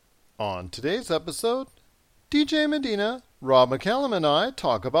On today's episode, DJ Medina, Rob McCallum, and I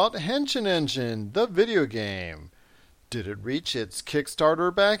talk about Henshin Engine, the video game. Did it reach its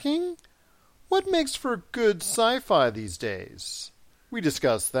Kickstarter backing? What makes for good sci-fi these days? We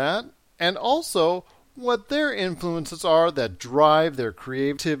discuss that, and also what their influences are that drive their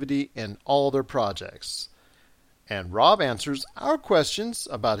creativity in all their projects. And Rob answers our questions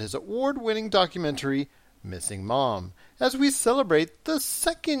about his award-winning documentary, Missing Mom, as we celebrate the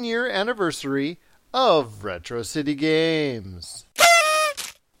second-year anniversary of Retro City Games.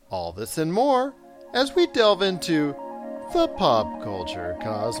 All this and more as we delve into the pop culture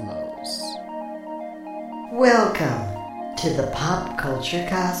cosmos. Welcome to the pop culture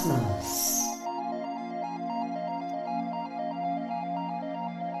cosmos.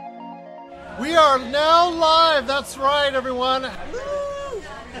 We are now live. That's right, everyone.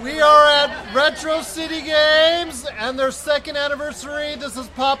 We are at Retro City Games and their second anniversary. This is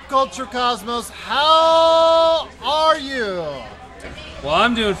Pop Culture Cosmos. How are you? Well,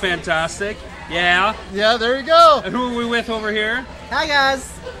 I'm doing fantastic. Yeah. Yeah, there you go. And who are we with over here? Hi,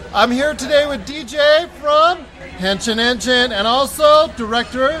 guys. I'm here today with DJ from Henshin Engine and also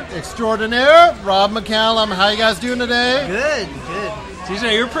Director Extraordinaire, Rob McCallum. How you guys doing today? Good.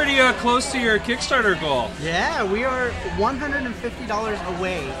 TJ, you're pretty close to your Kickstarter goal. Yeah, we are $150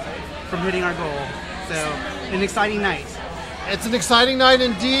 away from hitting our goal. So, an exciting night. It's an exciting night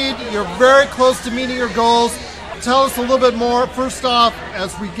indeed. You're very close to meeting your goals. Tell us a little bit more. First off,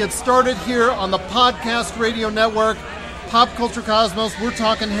 as we get started here on the Podcast Radio Network, Pop Culture Cosmos, we're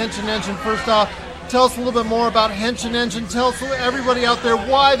talking Henshin Engine. First off, tell us a little bit more about Henshin Engine. Tell us everybody out there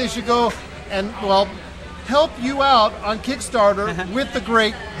why they should go and, well, help you out on Kickstarter with the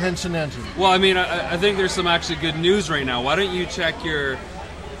great Henshin Engine. Well, I mean, I think there's some actually good news right now. Why don't you check your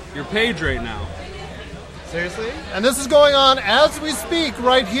page right now? Seriously? And this is going on as we speak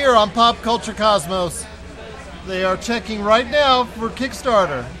right here on Pop Culture Cosmos. They are checking right now for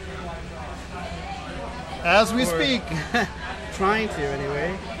Kickstarter. As we speak. Trying to,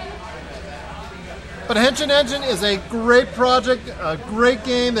 anyway. But Henshin Engine is a great project, a great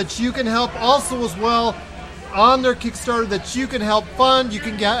game that you can help also as well on their Kickstarter, that you can help fund. You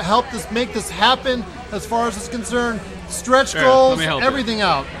can help make this happen as far as it's concerned. Stretch goals, everything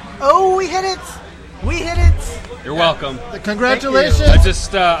out. Oh, we hit it! We hit it! You're welcome. Congratulations!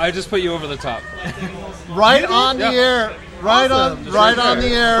 I just put you over the top. Right on the air. Right Awesome. on the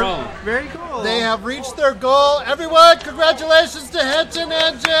air. Very cool. They have reached their goal. Everyone, congratulations to Henshin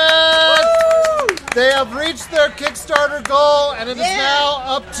Engine! Woo! They have reached their Kickstarter goal, and it is now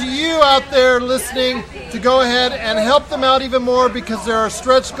up to you out there listening to go ahead and help them out even more, because there are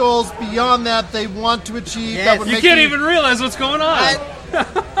stretch goals beyond that they want to achieve. Yes. That would You make can't even realize what's going on.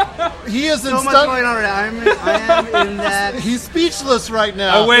 He is so much going on right now. I am in that. He's speechless right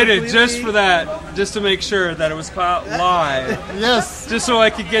now. I waited just for that, just to make sure that it was caught live. Yes. Just so I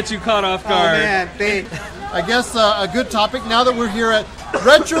could get you caught off guard. Oh, man. I guess a good topic now that we're here at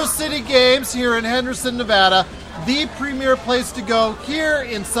Retro City Games here in Henderson, Nevada, the premier place to go here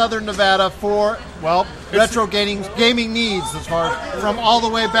in Southern Nevada for, well, retro gaming needs, as far as from all the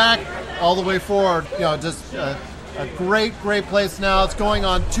way back, all the way forward. You know, just a great place now. It's going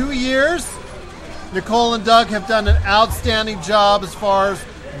on 2 years. Nicole and Doug have done an outstanding job as far as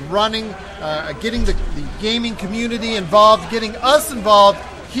running, getting the gaming community involved, getting us involved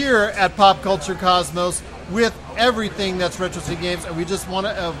here at Pop Culture Cosmos with everything that's Retro City Games, and we just want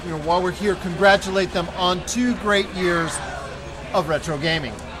to, while we're here, congratulate them on 2 great years of retro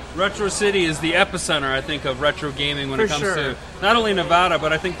gaming. Retro City is the epicenter, I think, of retro gaming when it comes sure. to not only Nevada,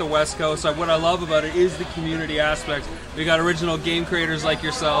 but I think the West Coast. What I love about it is the community aspect. We got original game creators like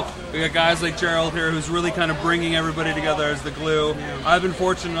yourself. We got guys like Gerald here who's really kind of bringing everybody together as the glue. I've been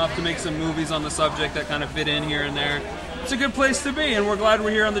fortunate enough to make some movies on the subject that kind of fit in here and there. It's a good place to be, and we're glad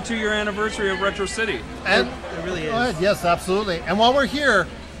we're here on the 2-year anniversary of Retro City. And It really is. go ahead. Yes, absolutely. And while we're here,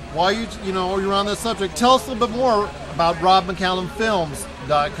 while you're on this subject, tell us a little bit more about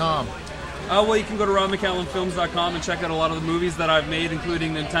RobMcCallumFilms.com. Well, you can go to RobMcCallumFilms.com and check out a lot of the movies that I've made,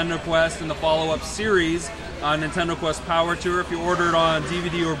 including Nintendo Quest and the follow-up series, Nintendo Quest Power Tour. If you order it on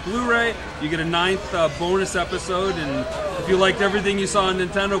DVD or Blu-ray, you get a 9th bonus episode. And if you liked everything you saw on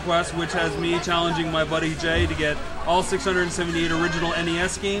Nintendo Quest, which has me challenging my buddy Jay to get all 678 original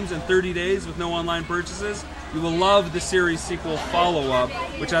NES games in 30 days with no online purchases, you will love the series sequel follow-up,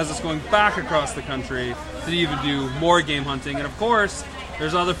 which has us going back across the country to even do more game hunting. And of course,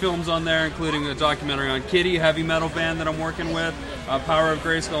 there's other films on there, including a documentary on Kitty, a heavy metal band that I'm working with, Power of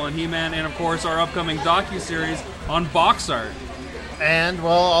Grayskull and He-Man, and of course our upcoming docu-series on box art. And,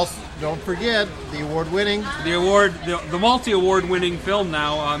 well, also don't forget the award-winning... The multi-award-winning film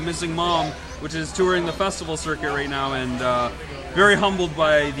now, Missing Mom, which is touring the festival circuit right now, and very humbled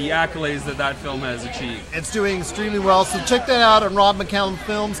by the accolades that film has achieved. It's doing extremely well, so check that out on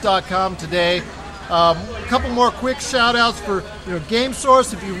RobMcCallumFilms.com today. A couple more quick shout-outs for Game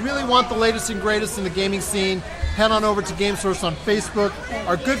Source. If you really want the latest and greatest in the gaming scene, head on over to Game Source on Facebook.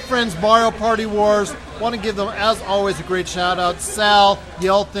 Our good friends Mario Party Wars, want to give them, as always, a great shout-out. Sal,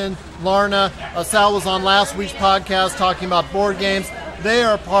 Yelthin, Larna. Sal was on last week's podcast talking about board games. They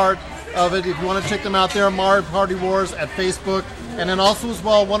are part of it. If you want to check them out there, Mario Party Wars at Facebook. And then also as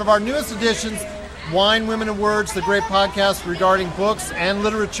well, one of our newest editions, Wine, Women, and Words, the great podcast regarding books and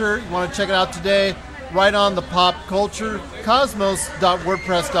literature. You want to check it out today, right on the Pop Culture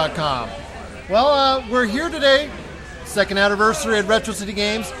Cosmos.wordpress.com. Well, we're here today, second anniversary at Retro City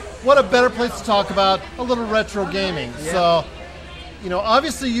Games. What a better place to talk about a little retro gaming. Yeah. So,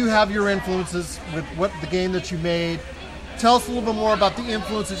 obviously you have your influences with what the game that you made. Tell us a little bit more about the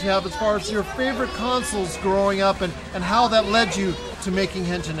influences you have as far as your favorite consoles growing up and how that led you to making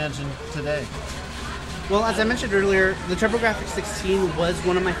Henshin Engine today. Well, as I mentioned earlier, the TurboGrafx 16 was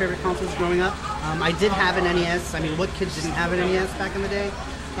one of my favorite consoles growing up. I did have an NES. I mean, what kid didn't have an NES back in the day?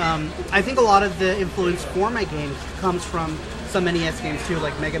 I think a lot of the influence for my games comes from some NES games too,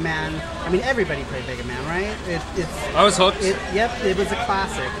 like Mega Man. I mean, everybody played Mega Man, right? I was hooked. It was a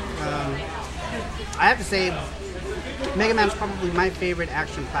classic. I have to say, Mega Man's probably my favorite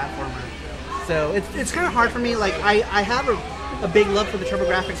action platformer. So it's kind of hard for me. Like I have a big love for the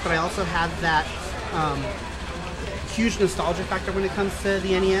TurboGrafx, but I also have that huge nostalgia factor when it comes to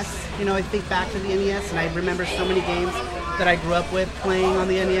the NES. I think back to the NES, and I remember so many games that I grew up with playing on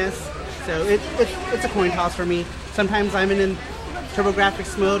the NES. So it's a coin toss for me. Sometimes I'm in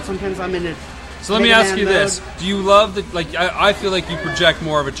TurboGrafx mode. Sometimes I'm in a So let me ask you this. Do you love I feel like you project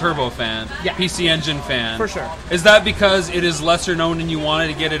more of a Turbo fan, PC Engine fan. For sure. Is that because it is lesser known and you wanted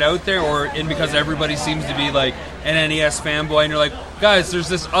to get it out there, or because everybody seems to be like an NES fanboy and you're like, guys, there's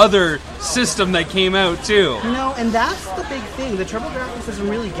this other system that came out too? And that's the big thing. The TurboGrafx doesn't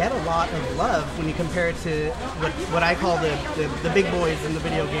really get a lot of love when you compare it to what I call the big boys in the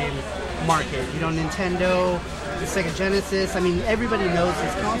video game market. Nintendo, the Sega Genesis. I mean, everybody knows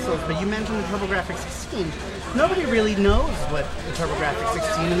these consoles, but you mentioned the TurboGrafx 16. Nobody really knows what the TurboGrafx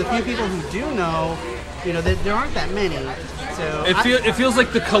 16, and the few people who do know, there aren't that many. So it feels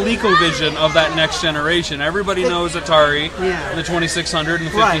like the ColecoVision of that next generation. Everybody knows Atari, the 2600 and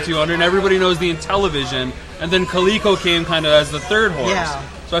the 5200, and everybody knows the Intellivision, and then Coleco came kind of as the third horse. Yeah.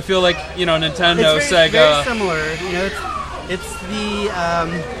 So I feel like, Nintendo, it's Sega... very similar. It's the...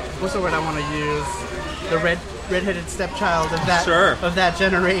 what's the word I want to use? The redheaded stepchild of that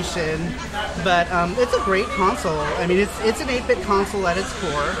generation. But it's a great console. I mean, it's an 8-bit console at its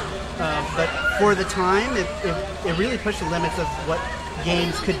core. But for the time, it really pushed the limits of what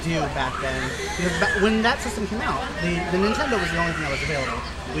games could do back then. Because when that system came out, the Nintendo was the only thing that was available.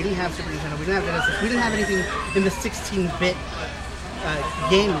 We didn't have Super Nintendo. We didn't have Genesis. We didn't have anything in the 16-bit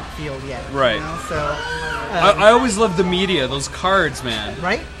game field yet. Right. So I always loved the media, those cards, man.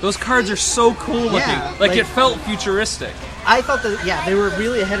 Right? Those cards are so cool looking. Yeah, like it felt futuristic. I felt that, they were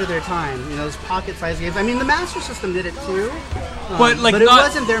really ahead of their time. Those pocket-sized games. I mean, the Master System did it too. But it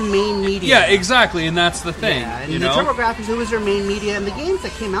wasn't their main media. Yeah, exactly, and that's the thing. Yeah, and the TurboGrafx, it was their main media, and the games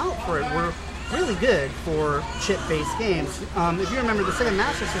that came out for it were really good for chip-based games. If you remember the Sega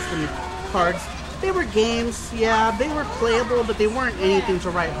Master System cards, they were games, they were playable, but they weren't anything to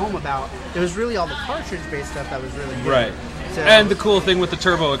write home about. It was really all the cartridge-based stuff that was really good. Right. So, and the cool thing with the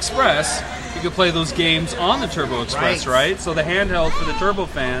Turbo Express, you could play those games on the Turbo Express, right? So the handheld for the Turbo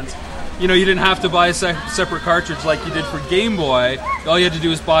fans, you didn't have to buy a separate cartridge like you did for Game Boy. All you had to do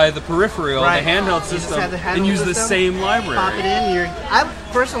was buy the peripheral, the handheld system, and use the same library. Pop it in. I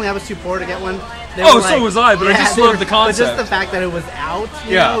was too poor to get one. So was I, but I just loved the concept. But just the fact that it was out,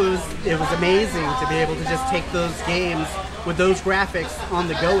 it was amazing to be able to just take those games with those graphics on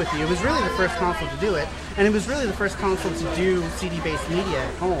the go with you. It was really the first console to do it, and it was really the first console to do CD-based media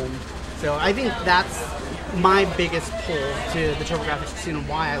at home. So I think that's my biggest pull to the TurboGrafx 16 and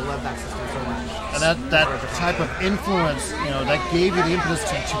why I love that system so much. And that type of influence, that gave you the impetus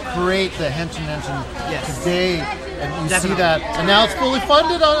to create the Henshin Engine today. And you see that. And now it's fully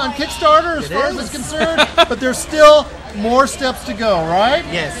funded on Kickstarter as far as it's concerned. But there's still more steps to go, right?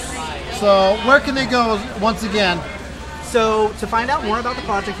 Yes. So where can they go once again? So to find out more about the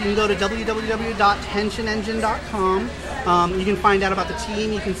project, you can go to www.henshinengine.com. You can find out about the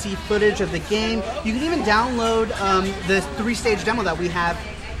team. You can see footage of the game. You can even download the 3-stage demo that we have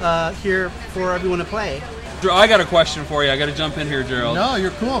here for everyone to play. I got a question for you. I got to jump in here, Gerald. No,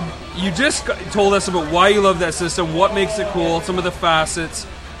 you're cool. You just told us about why you love that system, what makes it cool, some of the facets.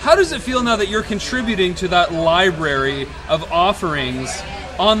 How does it feel now that you're contributing to that library of offerings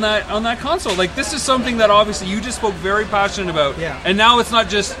on that console? Like, this is something that obviously you just spoke very passionate about. Yeah. And now it's not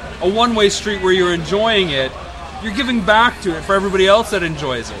just a one-way street where you're enjoying it. You're giving back to it for everybody else that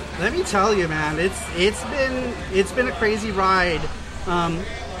enjoys it. Let me tell you, man, it's been a crazy ride.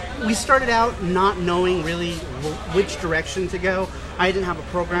 We started out not knowing really which direction to go. I didn't have a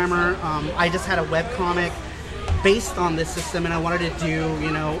programmer. I just had a webcomic based on this system, and I wanted to do,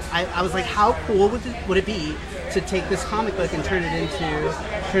 I was like, how cool would it be to take this comic book and turn it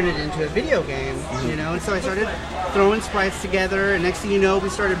into a video game, And so I started throwing sprites together, and next thing you know, we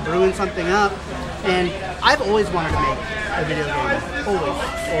started brewing something up. And I've always wanted to make a video game,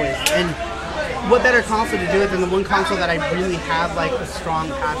 always. And what better console to do it than the one console that I really have like a strong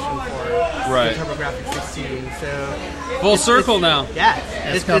passion for, right? The TurboGrafx 16. So full circle now. Yeah,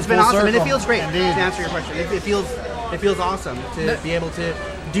 it's been awesome, and it feels great. Indeed. To answer your question, it feels awesome to be able to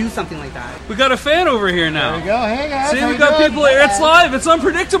do something like that. We got a fan over here now. There we go. Hey guys. See, we got people here. It's live. It's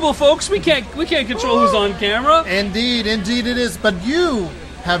unpredictable, folks. We can't control who's on camera. Indeed it is. But you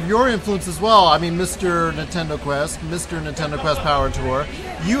have your influence as well. I mean, Mr. Nintendo Quest Power Tour.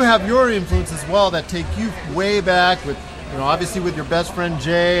 You have your influence as well that take you way back with, obviously with your best friend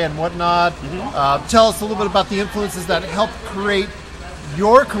Jay and whatnot. Mm-hmm. Tell us a little bit about the influences that helped create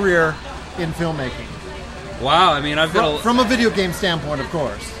your career in filmmaking. Wow, I mean, I've got from a video game standpoint, of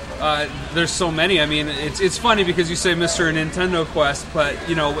course. There's so many. I mean, it's funny because you say Mr. Nintendo Quest, but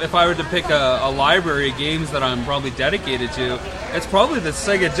if I were to pick a library of games that I'm probably dedicated to, it's probably the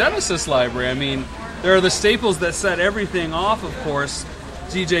Sega Genesis library. I mean, there are the staples that set everything off, of course.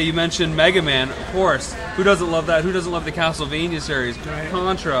 DJ, you mentioned Mega Man, of course. Who doesn't love that? Who doesn't love the Castlevania series? Right.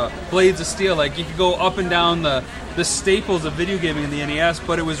 Contra, Blades of Steel. Like, you could go up and down the staples of video gaming in the NES,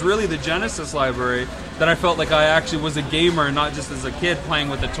 but it was really the Genesis library that I felt like I actually was a gamer, not just as a kid playing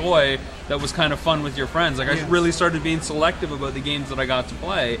with a toy that was kind of fun with your friends. Like, I really started being selective about the games that I got to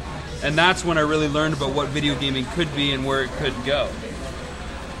play, and that's when I really learned about what video gaming could be and where it could go.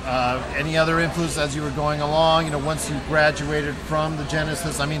 Any other influence as you were going along? Once you graduated from the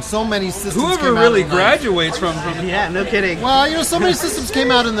Genesis, I mean, so many systems. Whoever came really out in the graduates from yeah, no kidding. Well, so many systems came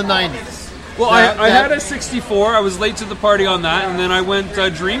out in the 90s. Well, I had a 64. I was late to the party on that, and then I went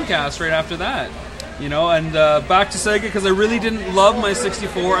Dreamcast right after that. And back to Sega because I really didn't love my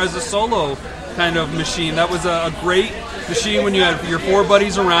 64 as a solo kind of machine. That was a great machine when you had your four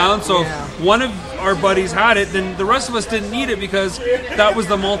buddies around. So if one of our buddies had it, then the rest of us didn't need it because that was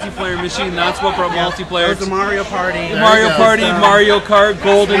the multiplayer machine. That's what brought multiplayer. It was the Mario Party. Mario Kart,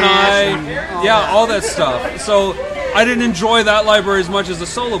 GoldenEye, all that stuff. So I didn't enjoy that library as much as a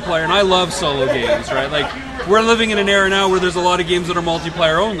solo player, and I love solo games, right? Like, we're living in an era now where there's a lot of games that are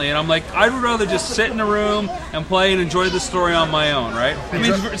multiplayer only, and I'm like, I'd rather just sit in a room and play and enjoy the story on my own, right? I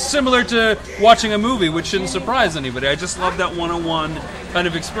mean, it's similar to watching a movie, which shouldn't surprise anybody. I just love that one-on-one kind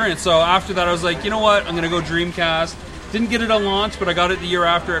of experience. So after that, I was like, you know what? I'm going to go Dreamcast. Didn't get it on launch, but I got it the year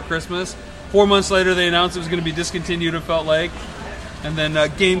after at Christmas. 4 months later, they announced it was going to be discontinued, it felt like. And then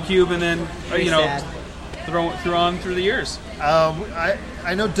GameCube, and then, through the years.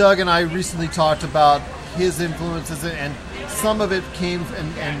 I know Doug and I recently talked about his influences, and some of it came,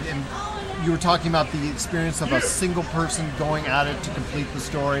 and you were talking about the experience of a single person going at it to complete the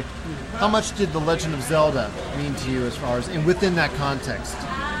story. How much did The Legend of Zelda mean to you as far as within that context?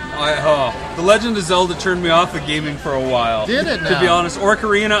 The Legend of Zelda turned me off of gaming for a while. Did it now? To be honest.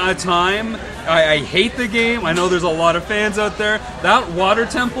 Ocarina of Time, I hate the game. I know there's a lot of fans out there. That water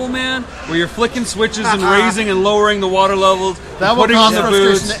temple, man, where you're flicking switches and raising and lowering the water levels. That will cause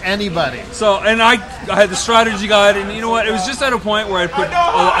frustration to anybody. So, and I had the strategy guide, and you know what? It was just at a point where I put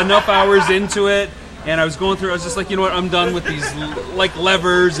enough hours into it. And I was going through, I was just like, you know what, I'm done with these, like,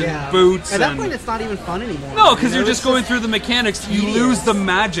 levers and boots. At that point, it's not even fun anymore. No, because you're just going through the mechanics. You lose the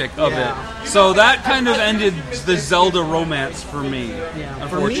magic of it. So that kind of ended the Zelda romance for me,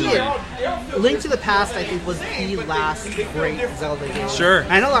 unfortunately. For me, Link to the Past, I think, was the last great Zelda game. Sure.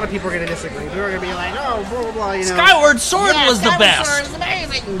 I know a lot of people are going to disagree. People are going to be like, oh, blah, blah, blah, Skyward Sword was the best. Skyward Sword is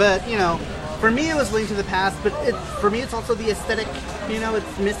amazing. But, for me, it was Link to the Past, but for me, it's also the aesthetic.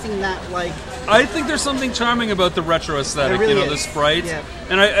 It's missing that, like... I think there's something charming about the retro aesthetic, really the sprites. Yeah.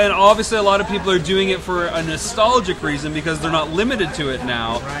 And obviously a lot of people are doing it for a nostalgic reason because they're not limited to it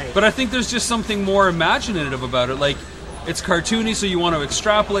now. Right. But I think there's just something more imaginative about it. Like, it's cartoony, so you want to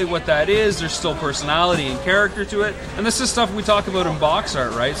extrapolate what that is. There's still personality and character to it. And this is stuff we talk about in box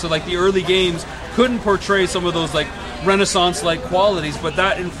art, right? So, like, the early games couldn't portray some of those, like, Renaissance-like qualities, but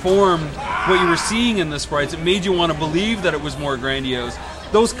that informed what you were seeing in the sprites. It made you want to believe that it was more grandiose.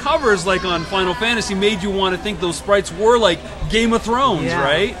 Those covers, like on Final Fantasy, made you want to think those sprites were like Game of Thrones,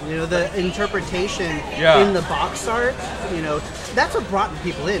 right? You know, the interpretation in the box art, you know, that's what brought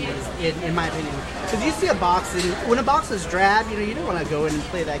people in my opinion. Because you see a box, and when a box is drab, you know, you don't want to go in and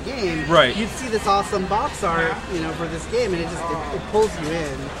play that game. Right. You'd see this awesome box art, you know, for this game, and it pulls you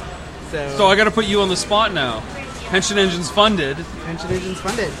in. So I got to put you on the spot now. Henshin Engine's funded. Henshin Engine's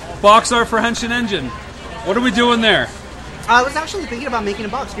funded. Box art for Henshin Engine. What are we doing there? I was actually thinking about making a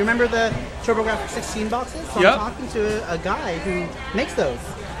box. Do you remember the TurboGrafx 16 boxes? So I'm talking to a guy who makes those.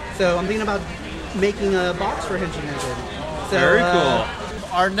 So I'm thinking about making a box for Henshin Engine. So, very cool.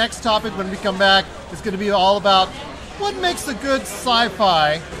 Our next topic when we come back is going to be all about what makes a good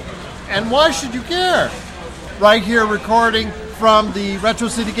sci-fi and why should you care? Right here recording from the Retro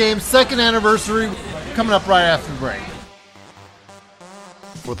City Games 2nd anniversary, coming up right after the break.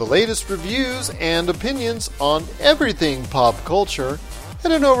 For the latest reviews and opinions on everything pop culture,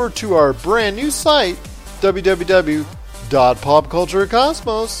 head on over to our brand new site,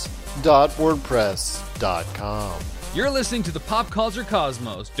 www.popculturecosmos.wordpress.com. You're listening to the Pop Culture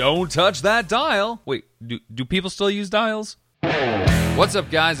Cosmos. Don't touch that dial. Wait, do people still use dials? What's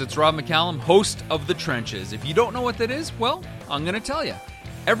up, guys? It's Rob McCallum, host of The Trenches. If you don't know what that is, well, I'm going to tell you.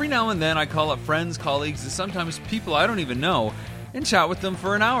 Every now and then I call up friends, colleagues, and sometimes people I don't even know and chat with them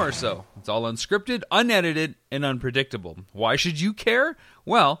for an hour or so. It's all unscripted, unedited, and unpredictable. Why should you care?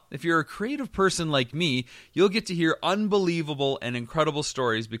 Well, if you're a creative person like me, you'll get to hear unbelievable and incredible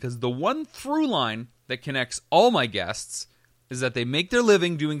stories because the one through line that connects all my guests is that they make their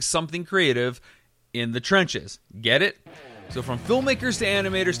living doing something creative in the trenches. Get it? So from filmmakers to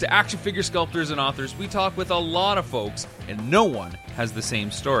animators to action figure sculptors and authors, we talk with a lot of folks, and no one has the same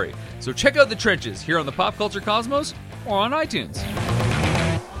story. So check out The Trenches here on the Pop Culture Cosmos or on iTunes.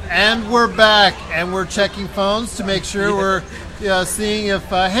 And we're back, and we're checking phones to make sure we're seeing if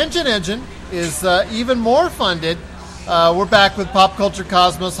Henshin Engine is even more funded. We're back with Pop Culture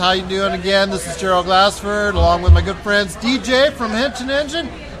Cosmos. How you doing again? This is Gerald Glassford, along with my good friends DJ from Henshin Engine,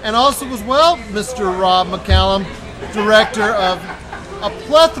 and also as well, Mr. Rob McCallum, director of a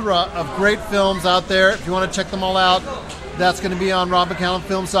plethora of great films out there. If you want to check them all out, that's going to be on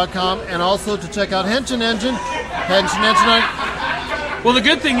robbmccallumfilms.com, and also to check out Henshin Engine. Well, the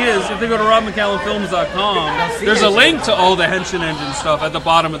good thing is, if they go to robbmccallumfilms.com, there's a link to all the Henshin Engine stuff at the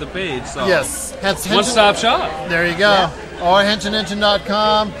bottom of the page. So yes. One-stop shop. There you go. Yeah. Or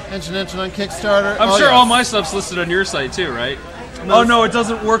henshinengine.com, Henshin Engine on Kickstarter. I'm sure all my stuff's listed on your site too, right? Oh, no, it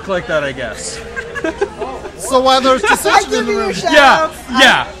doesn't work like that, I guess. So while there's decision in the room...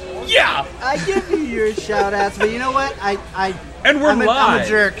 Yeah. I give you your shout-outs, but you know what? And we're live. I'm a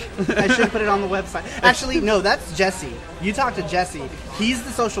jerk. I should put it on the website. Actually, no, that's Jesse. You talk to Jesse. He's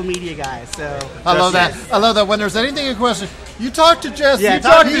the social media guy, so... I love that. I love that. When there's anything in question, you talk to Jesse. Yeah,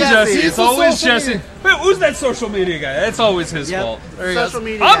 talk to Jesse. It's always Jesse. Wait, who's that social media guy? That's always his fault. Social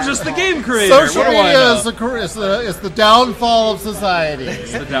media I'm just the game creator. Social media is the downfall of society.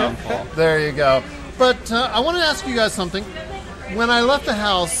 It's the downfall. There you go. But I want to ask you guys something. When I left the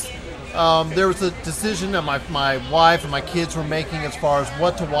house... there was a decision that my wife and my kids were making as far as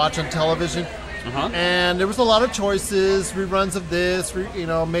what to watch on television. And there was a lot of choices, reruns of this,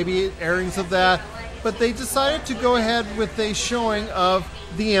 maybe airings of that. But they decided to go ahead with a showing of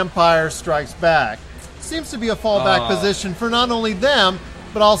The Empire Strikes Back. Seems to be a fallback position for not only them,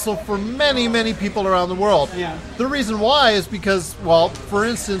 but also for many, many people around the world. Yeah. The reason why is because, well, for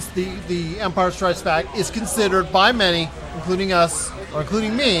instance, the Empire Strikes Back is considered by many, including us, or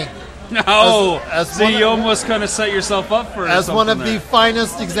including me, No, you almost kind of set yourself up for as one of there. the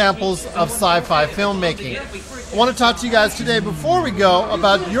finest examples of sci-fi filmmaking. I want to talk to you guys today, before we go,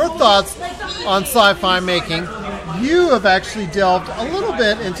 about your thoughts on sci-fi making. You have actually delved a little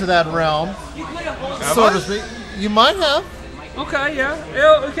bit into that realm, so to speak. You might have. Okay,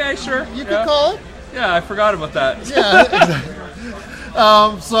 yeah. Okay, sure. You could call it. Yeah, I forgot about that. Yeah, exactly.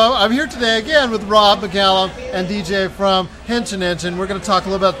 So I'm here today again with Rob McCallum and DJ from Henshin Engine. We're going to talk a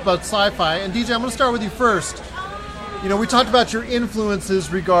little bit about sci-fi. And DJ, I'm going to start with you first. We talked about your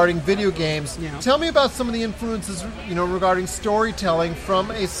influences regarding video games. Yeah. Tell me about some of the influences, regarding storytelling from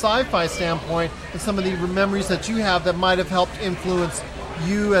a sci-fi standpoint, and some of the memories that you have that might have helped influence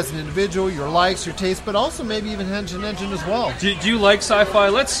you as an individual, your likes, your tastes, but also maybe even Henshin Engine as well. Do you like sci-fi?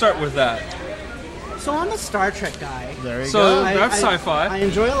 Let's start with that. So I'm a Star Trek guy. There you go. go. That's sci-fi. I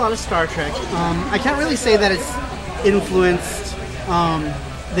enjoy a lot of Star Trek. I can't really say that it's influenced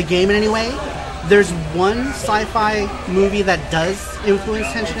the game in any way, There's one sci-fi movie that does influence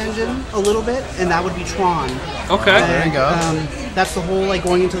Henshin Engine a little bit, and that would be Tron. Okay. And, there you go. That's the whole like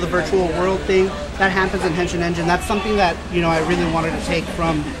going into the virtual world thing that happens in Henshin Engine. That's something that I really wanted to take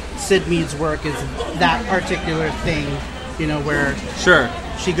from Sid Mead's work, is that particular thing, where Sure.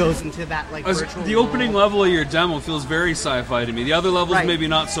 she goes into that like virtual The opening world. level of your demo feels very sci-fi to me. The other levels Right. maybe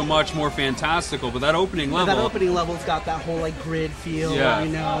not so much, more fantastical, but that opening level, That opening level's got that whole like grid feel,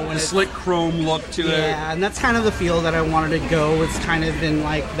 and when a it's slick chrome look to it. Yeah, and that's kind of the feel that I wanted to go. It's kind of in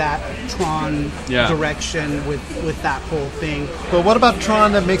like that Tron direction with that whole thing. But what about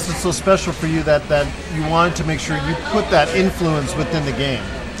Tron that makes it so special for you that you wanted to make sure you put that influence within the game?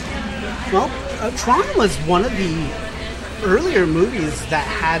 Well, Tron was one of the earlier movies that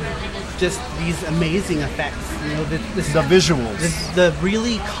had just these amazing effects. The visuals. The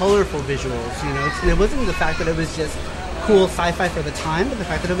really colorful visuals. It wasn't the fact that it was just cool sci-fi for the time, but the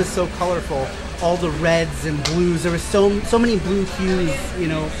fact that it was so colorful. All the reds and blues. There was so many blue hues,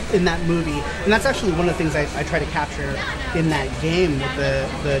 in that movie. And that's actually one of the things I try to capture in that game with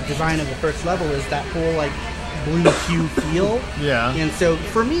the design of the first level, is that whole like blue hue feel. Yeah. And so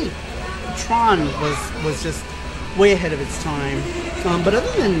for me, Tron was just way ahead of its time. But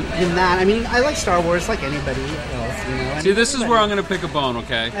other than that, I mean, I like Star Wars like anybody else. See, this is where I'm going to pick a bone,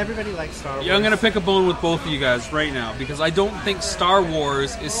 okay? Everybody likes Star Wars. Yeah, I'm going to pick a bone with both of you guys right now, because I don't think Star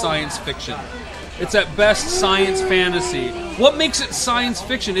Wars is science fiction. It's at best science fantasy. What makes it science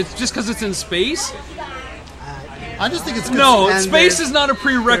fiction? It's just because it's in space? I just think it's good. No, And space is not a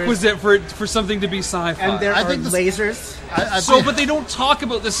prerequisite for something to be sci-fi. And there I are think lasers. But they don't talk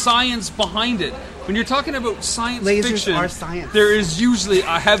about the science behind it. When you're talking about science Lasers fiction, are science. there is usually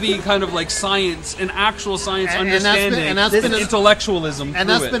a heavy kind of like science, an actual science understanding, and that's been intellectualism. And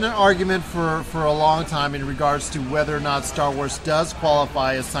that's been an argument for a long time in regards to whether or not Star Wars does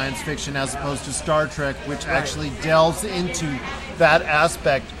qualify as science fiction as opposed to Star Trek, which actually delves into that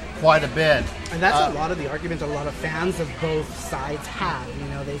aspect quite a bit. And that's a lot of the argument that a lot of fans of both sides have.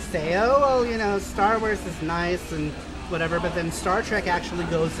 They say, oh, well, Star Wars is nice and whatever, but then Star Trek actually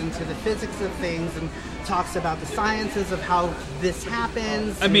goes into the physics of things and talks about the sciences of how this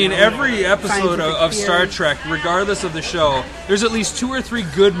happens. I mean, every episode of Star Trek, regardless of the show, there's at least 2 or 3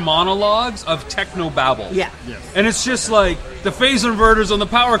 good monologues of techno-babble. Yeah. Yes. And it's just like, the phase inverters on the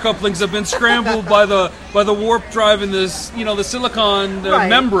power couplings have been scrambled by the warp drive in this, the silicon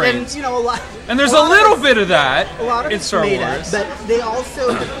membranes. And, a lot. And there's a little bit of that A lot of in it's Star made Wars. up, but they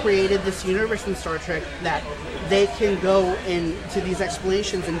also have created this universe in Star Trek that they can go into these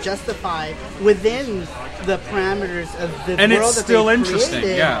explanations and justify within the parameters of the And world it's that still they've interesting,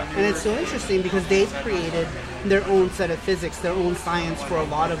 created. yeah. And it's still interesting because they've created their own set of physics, their own science for a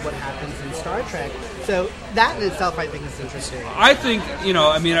lot of what happens in Star Trek. So that in itself, I think, is interesting. I think,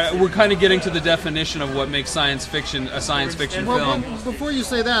 we're kind of getting to the definition of what makes science fiction a science fiction film. Before you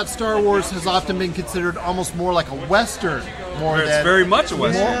say that, Star Wars has often been considered almost more like a Western, It's very much a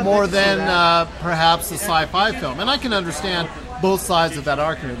Western. more than perhaps a sci-fi film. And I can understand both sides of that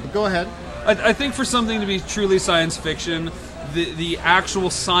argument. But go ahead. I think for something to be truly science fiction, the actual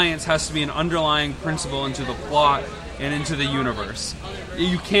science has to be an underlying principle into the plot and into the universe.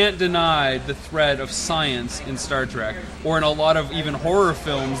 You can't deny the thread of science in Star Trek, or in a lot of even horror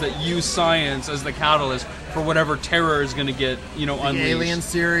films that use science as the catalyst for whatever terror is going to get, unleashed. The Alien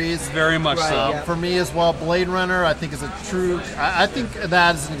series. Very much so. Yeah. For me as well, Blade Runner, I think is a true... I think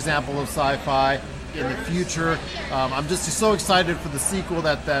that is an example of sci-fi in the future. I'm just so excited for the sequel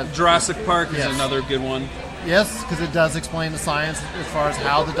that Jurassic Park is Yes. another good one. Yes, because it does explain the science as far as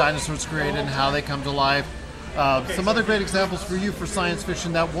how the dinosaurs created and how they come to life. Some other great examples for you for science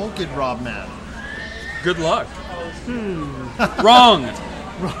fiction that won't get Rob mad. Good luck. Wrong.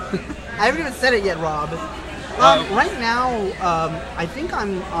 I haven't even said it yet, Rob. Right now, I think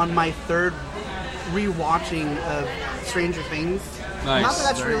I'm on my 3rd rewatching of Stranger Things. Nice. Not that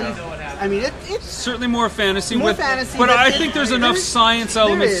that's There you really... go. I mean, it's Certainly more fantasy. more fantasy. But I think there's enough science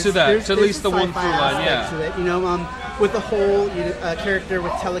elements is. to that, There's to at least the a one sci-fi through line. aspect Yeah. to it. With the whole character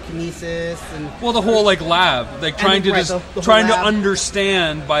with telekinesis and... Well, the whole lab, trying to right, just the whole trying to lab.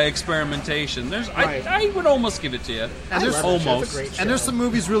 understand by experimentation. Right. I would almost give it to you. And there's love it. It's a almost. great show. And there's some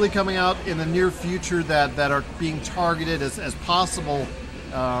movies really coming out in the near future that are being targeted as possible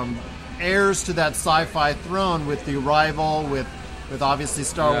heirs to that sci-fi throne, with The Arrival, with obviously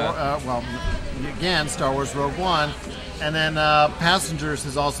Star Wars Rogue One, and then Passengers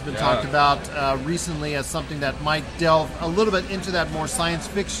has also been talked about recently as something that might delve a little bit into that more science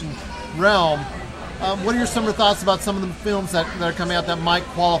fiction realm. What are some of your thoughts about some of the films that are coming out that might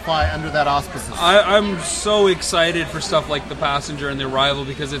qualify under that auspices? I'm so excited for stuff like The Passenger and The Arrival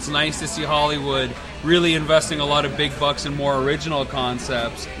because it's nice to see Hollywood really investing a lot of big bucks in more original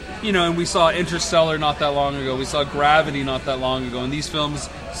concepts. And we saw Interstellar not that long ago. We saw Gravity not that long ago. And these films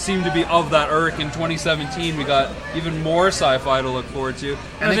seem to be of that irk. In 2017, we got even more sci-fi to look forward to.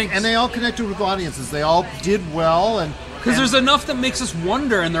 And they all connected with audiences. They all did well. Because there's enough that makes us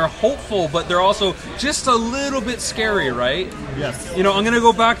wonder, and they're hopeful, but they're also just a little bit scary, right? Yes. I'm going to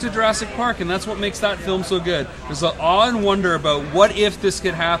go back to Jurassic Park, and that's what makes that film so good. There's an awe and wonder about what if this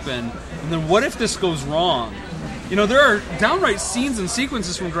could happen, and then what if this goes wrong? There are downright scenes and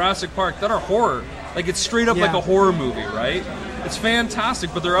sequences from Jurassic Park that are horror. Like, it's straight up like a horror movie, right? It's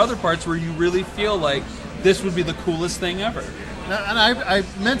fantastic, but there are other parts where you really feel like this would be the coolest thing ever. And I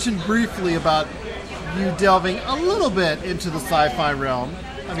mentioned briefly about you delving a little bit into the sci-fi realm.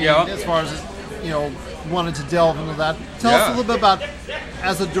 I mean, as far as, wanted to delve into that. Tell us a little bit about,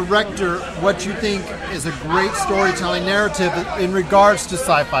 as a director, what you think is a great storytelling narrative in regards to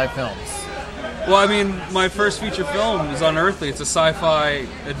sci-fi films. Well, I mean, my first feature film is Unearthly. It's a sci-fi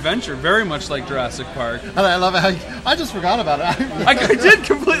adventure, very much like Jurassic Park. And I love it. I just forgot about it. I did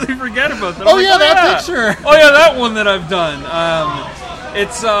completely forget about that. That picture. Oh yeah, that one that I've done.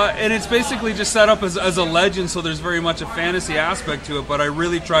 It's basically just set up as a legend, so there's very much a fantasy aspect to it. But I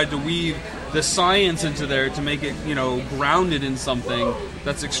really tried to weave the science into there to make it, grounded in something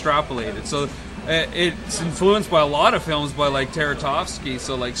that's extrapolated. So it's influenced by a lot of films by like Tartakovsky,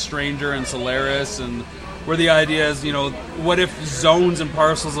 so like Stranger and Solaris, and where the idea is, what if zones and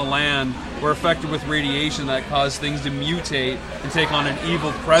parcels of land were affected with radiation that caused things to mutate and take on an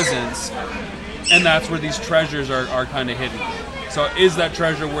evil presence, and that's where these treasures are kind of hidden. So is that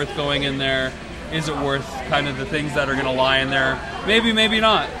treasure worth going in there? Is it worth kind of the things that are going to lie in there? Maybe, maybe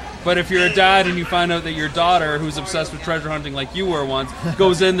not. But if you're a dad and you find out that your daughter, who's obsessed with treasure hunting like you were once,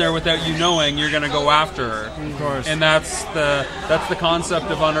 goes in there without you knowing, you're going to go after her. Of course. And that's the concept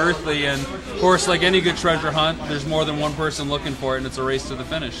of Unearthly. And of course, like any good treasure hunt, there's more than one person looking for it, and it's a race to the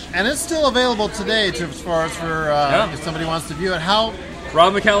finish. And it's still available today, as far as for if somebody wants to view it. How?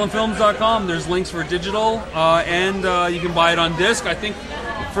 RobMcCallumFilms.com. There's links for digital, and you can buy it on disc. I think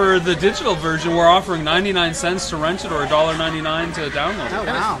for the digital version, we're offering 99 cents to rent it or $1.99 to download it. Oh,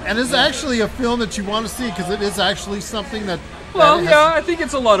 wow. And it's actually a film that you want to see because it is actually something that... I think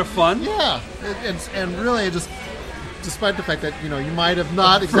it's a lot of fun. Yeah. And really, despite the fact that, you might have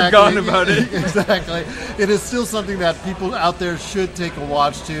not exactly... forgotten about it. Exactly. It is still something that people out there should take a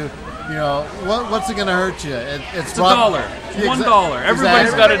watch to. What's it going to hurt you? It's $1. $1.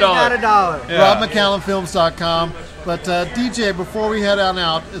 Everybody's got $1. Yeah. RobMcCallumFilms.com. But DJ, before we head on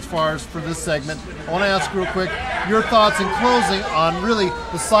out, as far as for this segment, I want to ask real quick your thoughts in closing on really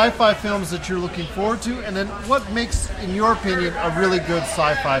the sci-fi films that you're looking forward to, and then what makes, in your opinion, a really good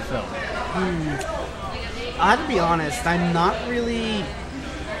sci-fi film? I have to be honest, I'm not really...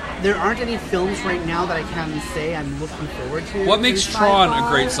 There aren't any films right now that I can say I'm looking forward to. What makes Tron a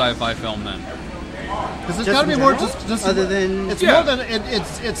great sci-fi film then? Because it's got to be more just other than it's more than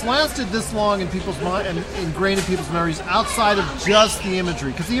it's lasted this long in people's mind and ingrained in people's memories outside of just the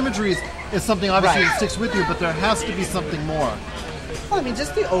imagery. Because the imagery is something obviously that sticks with you, but there has to be something more. Well, I mean,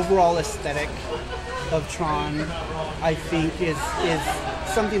 just the overall aesthetic of Tron, I think, is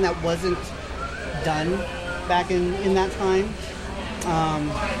something that wasn't done back in that time.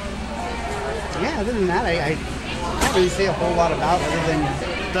 Other than that, I can't really say a whole lot about other than...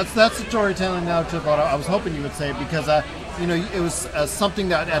 That's the storytelling narrative I was hoping you would say, because it was something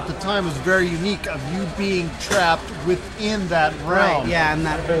that at the time was very unique of you being trapped within that realm. Right, yeah, and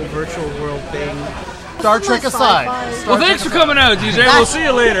that whole virtual world thing. Star Trek aside. Well, thanks for coming out, DJ. We'll see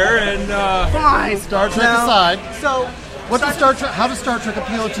you later. And fine. Star Trek aside. So, how does Star Trek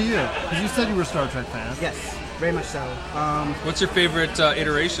appeal to you? Because you said you were a Star Trek fan. Yes, very much so. What's your favorite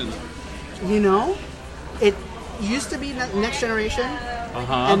iteration? It used to be Next Generation,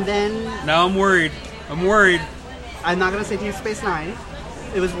 and then... Now I'm worried. I'm not going to say Deep Space Nine.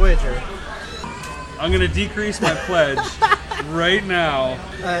 It was Voyager. I'm going to decrease my pledge right now.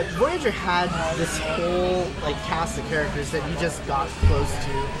 Voyager had this whole cast of characters that you just got close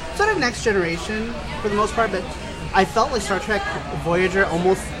to. Sort of Next Generation, for the most part, but I felt like Star Trek Voyager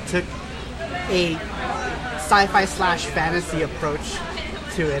almost took a sci-fi / fantasy approach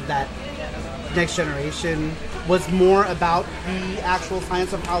to it that Next Generation was more about the actual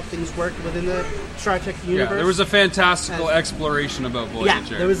science of how things worked within the Star Trek universe. Yeah, there was a fantastical exploration about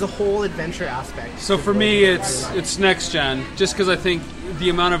Voyager. Yeah, there was a whole adventure aspect. So for me, it's Next Gen, just because I think the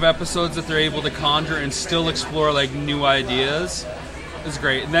amount of episodes that they're able to conjure and still explore new ideas is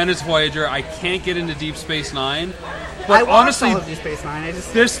great. And then it's Voyager. I can't get into Deep Space Nine. But But honestly, Deep Space Nine. I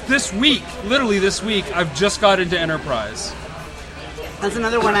just this week, literally this week, I've just got into Enterprise. that's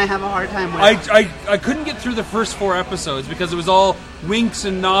another one I have a hard time with. I couldn't get through the first 4 episodes because it was all winks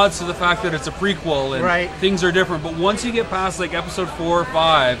and nods to the fact that it's a prequel and things are different. But once you get past like episode 4 or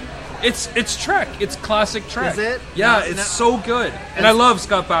 5, it's Trek. It's classic Trek. Is it? Yeah, it's so good. And I love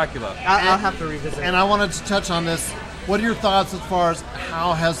Scott Bakula. I'll have to revisit. And I wanted to touch on this. What are your thoughts as far as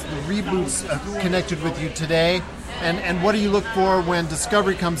how has the reboots connected with you today? And what do you look for when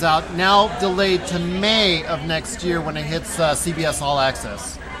Discovery comes out, now delayed to May of next year when it hits CBS All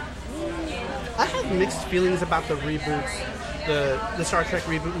Access? I have mixed feelings about the reboots, the Star Trek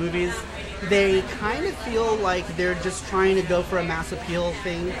reboot movies. They kind of feel like they're just trying to go for a mass appeal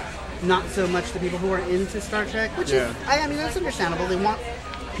thing, not so much the people who are into Star Trek, which is, I mean, that's understandable. They want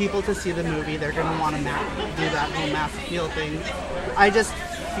people to see the movie. They're going to want to do that whole mass appeal thing. I just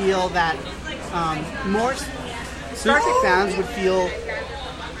feel that more Star Trek fans would feel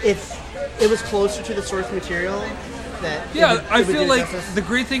if it was closer to the source material. I feel like the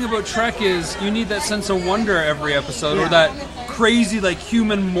great thing about Trek is you need that sense of wonder every episode, or that crazy like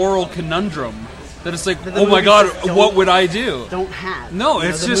human moral conundrum that it's like, oh my god, what would I do? Don't have. No,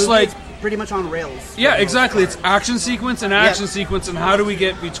 it's just like pretty much on rails. Yeah, exactly. It's action sequence and action sequence, and how do we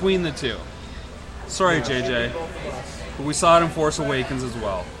get between the two? Sorry, JJ, but we saw it in Force Awakens as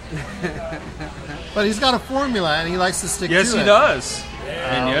well. But he's got a formula, and he likes to stick to it. Yes, he does.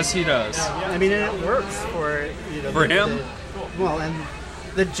 And yes, he does. I mean, and it works for him. And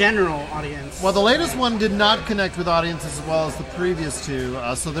the general audience. Well, the latest one did not connect with audiences as well as the previous two,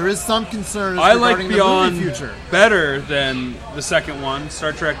 so there is some concern I regarding like Beyond the movie future. Better than the second one,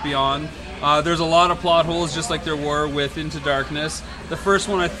 Star Trek Beyond. There's a lot of plot holes, just like there were with Into Darkness. The first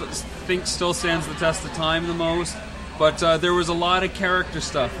one I think still stands the test of time the most, but there was a lot of character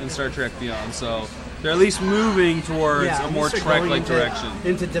stuff in Star Trek Beyond, so they're at least moving towards a more Trek-like direction.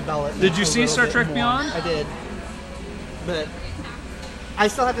 Into development. Did you see Star Trek Beyond? I did. But I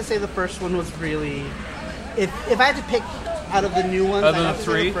still have to say the first one was really... If I had to pick out of the new ones, I'd have to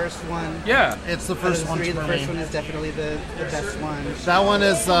say the first one. Yeah. It's the first one for me. The first one is definitely the best one. That one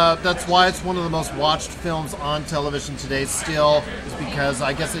is, that's why it's one of the most watched films on television today still, is because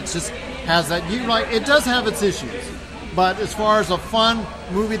I guess it just has that... it does have its issues. But as far as a fun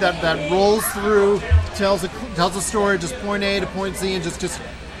movie that rolls through, tells a story, just point A to point Z, and just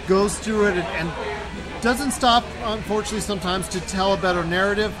goes through it and doesn't stop, unfortunately, sometimes to tell a better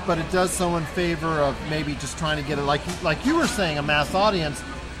narrative, but it does so in favor of maybe just trying to get it, like you were saying, a mass audience.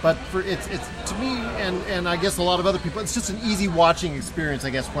 But for it's to me and I guess a lot of other people, it's just an easy watching experience, I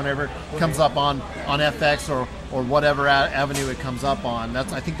guess, whenever it comes up on FX or whatever avenue it comes up on.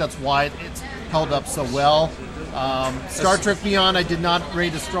 I think that's why it's held up so well. Star Trek Beyond I did not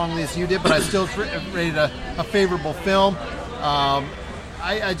rate as strongly as you did, but I still rated a favorable film.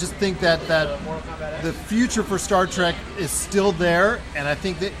 I just think that the future for Star Trek is still there, and I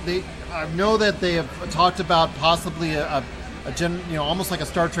think that I know that they have talked about possibly almost like a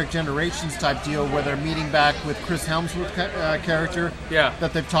Star Trek Generations type deal where they're meeting back with Chris Hemsworth's character. Yeah.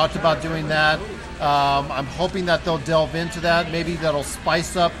 That they've talked about doing that. I'm hoping that they'll delve into that. Maybe that'll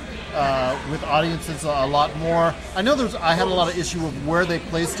spice up with audiences a lot more. I know I had a lot of issue with where they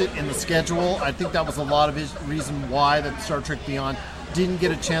placed it in the schedule. I think that was a lot of reason why that Star Trek Beyond didn't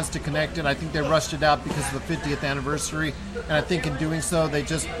get a chance to connect it. I think they rushed it out because of the 50th anniversary, and I think in doing so they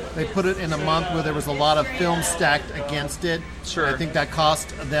put it in a month where there was a lot of films stacked against it. Sure. I think that cost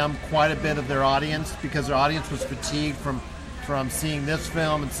them quite a bit of their audience because their audience was fatigued from seeing this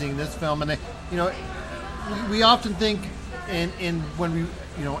film and seeing this film, and we often think in when we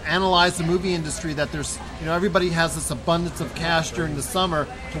analyze the movie industry that there's everybody has this abundance of cash during the summer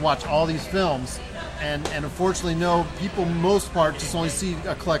to watch all these films. And unfortunately, no, people most part just only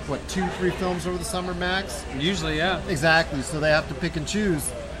collect 2-3 films over the summer max? Usually, yeah. Exactly, so they have to pick and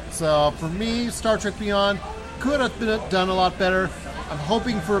choose. So for me, Star Trek Beyond could have been done a lot better. I'm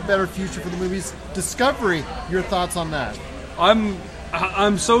hoping for a better future for the movies. Discovery, your thoughts on that?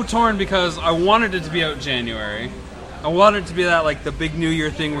 I'm so torn because I wanted it to be out in January. I wanted it to be that the big New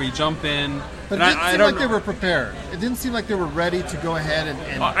Year thing where you jump in. But it didn't seem like they were prepared. It didn't seem like they were ready to go ahead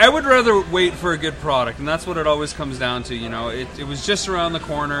and... I would rather wait for a good product, and that's what it always comes down to. It was just around the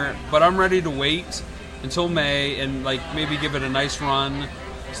corner, but I'm ready to wait until May and maybe give it a nice run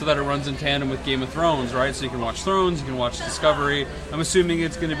so that it runs in tandem with Game of Thrones, right? So you can watch Thrones, you can watch Discovery. I'm assuming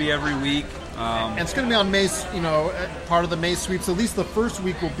it's going to be every week. And it's going to be on May, part of the May sweeps. At least the first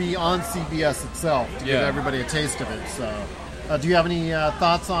week will be on CBS itself to give everybody a taste of it, so... do you have any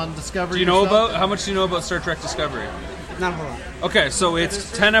thoughts on Discovery? How much do you know about Star Trek Discovery? Not a whole lot. Okay, so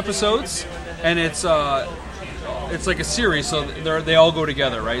it's 10 episodes, and it's like a series, so they all go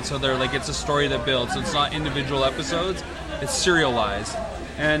together, right? So they're like, it's a story that builds. So it's not individual episodes; it's serialized,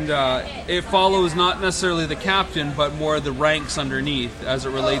 and it follows not necessarily the captain, but more the ranks underneath as it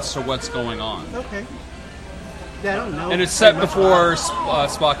relates to what's going on. Okay. Yeah, I don't know. And it's set before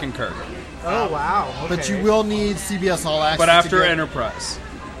Spock and Kirk. Oh wow! Okay. But you will need CBS All Access. But after Enterprise.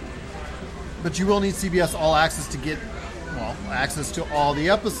 But you will need CBS All Access to get access to all the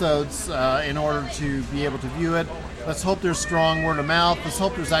episodes in order to be able to view it. Let's hope there's strong word of mouth. Let's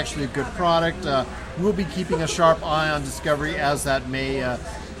hope there's actually a good product. We'll be keeping a sharp eye on Discovery as that May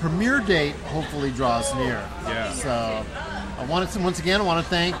premiere date hopefully draws near. Yeah. So I want to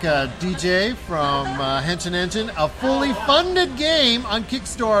thank DJ from Henshin Engine, a fully funded game on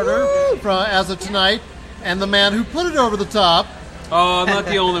Kickstarter as of tonight, and the man who put it over the top. Oh, I'm not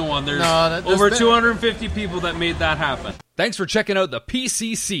the only one. There's over 250 people that made that happen. Thanks for checking out the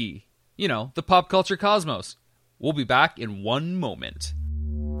PCC. You know, the Pop Culture Cosmos. We'll be back in one moment.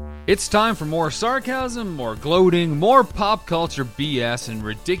 It's time for more sarcasm, more gloating, more pop culture BS, and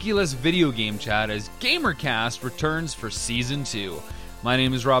ridiculous video game chat as GamerCast returns for Season 2. My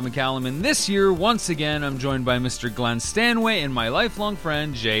name is Rob McCallum, and this year, once again, I'm joined by Mr. Glenn Stanway and my lifelong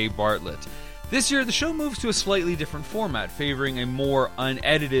friend, Jay Bartlett. This year, the show moves to a slightly different format, favoring a more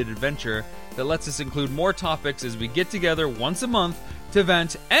unedited adventure that lets us include more topics as we get together once a month to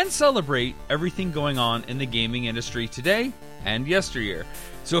vent and celebrate everything going on in the gaming industry today and yesteryear.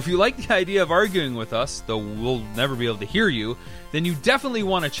 So if you like the idea of arguing with us, though we'll never be able to hear you, then you definitely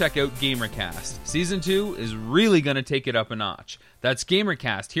want to check out GamerCast. Season 2 is really going to take it up a notch. That's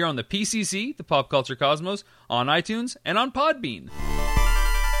GamerCast here on the PCC, the Pop Culture Cosmos, on iTunes, and on Podbean.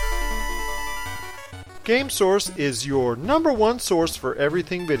 GameSource is your number one source for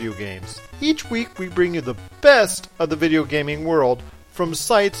everything video games. Each week we bring you the best of the video gaming world from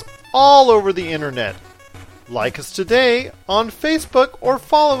sites all over the internet. Like us today on Facebook or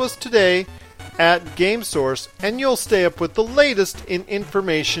follow us today at GameSource and you'll stay up with the latest in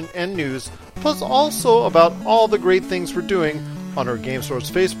information and news, plus also about all the great things we're doing on our GameSource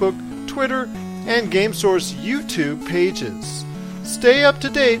Facebook, Twitter, and GameSource YouTube pages. Stay up to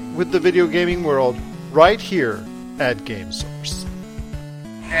date with the video gaming world right here at GameSource.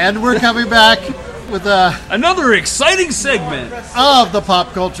 And we're coming back with another exciting segment of the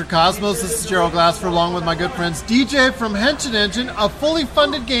Pop Culture Cosmos. This is Gerald Glassford along with my good friends DJ from Henshin Engine, a fully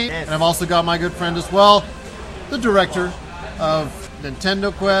funded game. And I've also got my good friend as well, the director of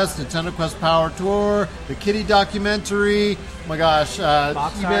Nintendo Quest Power Tour, the Kitty documentary. Oh my gosh,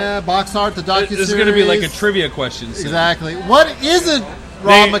 Box Art, the docuseries. This is going to be like a trivia question soon. Exactly. What isn't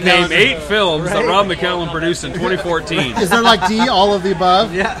Rob McCallum? Name 8 films that Rob McCallum produced in 2014. Is there like D, all of the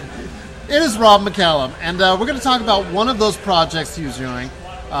above? Yeah. It is Rob McCallum, and we're going to talk about one of those projects he was doing.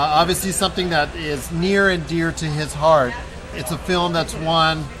 Obviously something that is near and dear to his heart. It's a film that's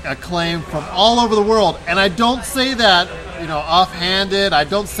won acclaim from all over the world, and I don't say that, offhanded. I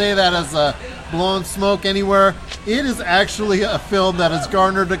don't say that as a blowing smoke anywhere. It is actually a film that has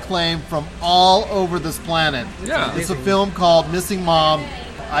garnered acclaim from all over this planet. Yeah. It's a film called Missing Mom.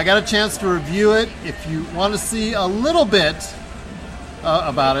 I got a chance to review it. If you want to see a little bit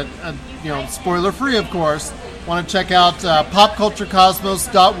about it, spoiler free, of course, want to check out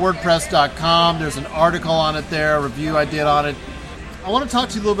popculturecosmos.wordpress.com. There's an article on it there, a review I did on it. I want to talk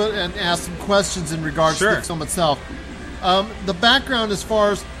to you a little bit and ask some questions in regards to the film itself. The background as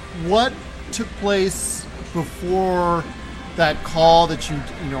far as what took place before that call that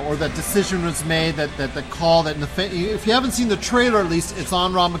or that decision was made, that the call that if you haven't seen the trailer, at least it's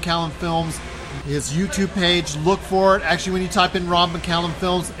on Rob McCallum Films, his YouTube page. Look for it. Actually, when you type in Rob McCallum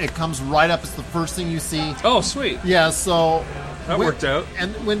Films, it comes right up. It's the first thing you see. Oh, sweet. Yeah, so that worked out.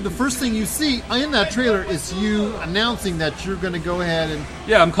 And when the first thing you see in that trailer is you announcing that you're going to go ahead and...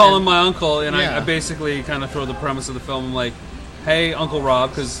 Yeah, I'm calling my uncle, and I basically kind of throw the premise of the film. I'm like, hey, Uncle Rob,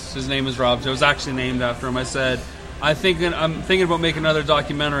 because his name is Rob, so it was actually named after him. I said, I'm thinking about making another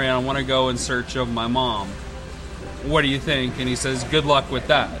documentary, and I want to go in search of my mom. What do you think? And he says, good luck with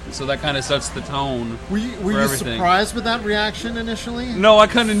that. So that kind of sets the tone. Were you surprised with that reaction initially? No, I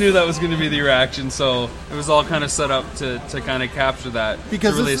kind of knew that was going to be the reaction, so it was all kind of set up to kind of capture that, to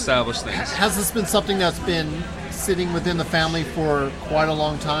really establish things. Has this been something that's been sitting within the family for quite a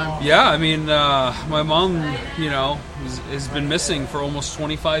long time? Yeah, I mean, my mom, has been missing for almost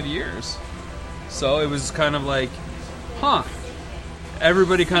 25 years. So it was kind of like,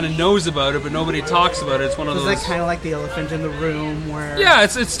 everybody kind of knows about it, but nobody talks about it. It's one of those. It's like kind of like the elephant in the room, where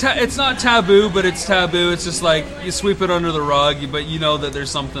it's not taboo, but it's taboo. It's just like you sweep it under the rug, but you know that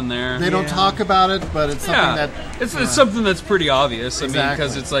there's something there. They don't talk about it, but it's something that it's something that's pretty obvious. I mean,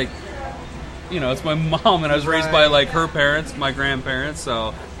 because it's like, it's my mom, and I was raised by like her parents, my grandparents,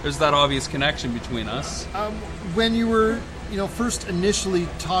 so there's that obvious connection between us. When you were first initially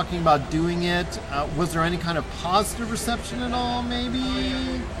talking about doing it, was there any kind of positive reception at all, maybe?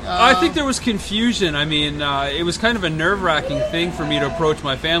 I think there was confusion. I mean, it was kind of a nerve-wracking thing for me to approach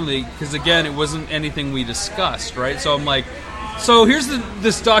my family, because, again, it wasn't anything we discussed, right? So I'm like, so here's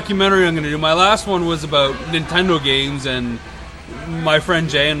this documentary I'm going to do. My last one was about Nintendo games, and my friend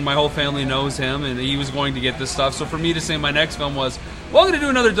Jay and my whole family knows him, and he was going to get this stuff. So for me to say my next film was, well, I'm going to do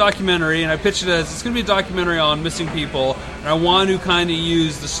another documentary, and I pitched it as it's going to be a documentary on missing people, and I want to kind of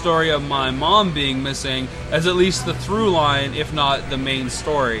use the story of my mom being missing as at least the through line, if not the main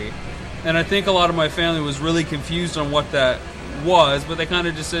story. And I think a lot of my family was really confused on what that was, but they kind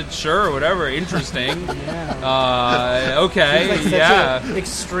of just said, sure, whatever, interesting. Okay, it's like such a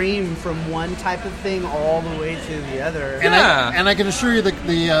extreme from one type of thing all the way to the other. And I can assure you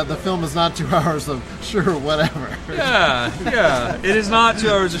that the film is not 2 hours of sure, whatever. Yeah, it is not 2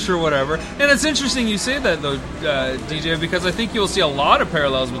 hours of sure, whatever. And it's interesting you say that, though, DJ, because I think you'll see a lot of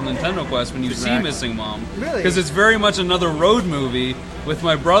parallels with Nintendo Quest when you see Missing Mom. Really? Because it's very much another road movie with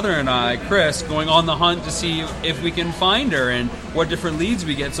my brother and I, Chris, going on the hunt to see if we can find her and what different leads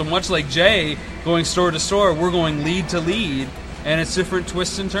we get. So much like Jay going store to store, we're going lead to lead, and it's different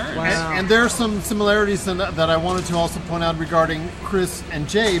twists and turns. Wow. And there are some similarities that I wanted to also point out regarding Chris and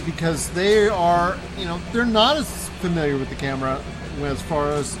Jay, because they are, they're not as familiar with the camera as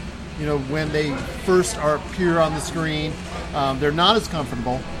far as, when they first appear on the screen. They're not as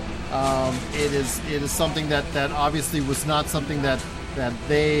comfortable. It is something that obviously was not something that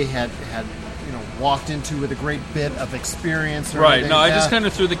they had walked into with a great bit of experience. Right. No, I just kind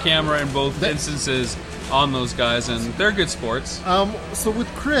of threw the camera in both instances on those guys, and they're good sports. So with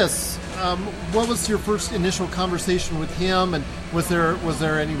Chris, what was your first initial conversation with him, and was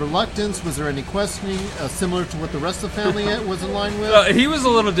there any reluctance? Was there any questioning, similar to what the rest of the family was in line with? He was a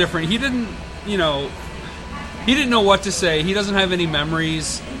little different. He didn't know what to say. He doesn't have any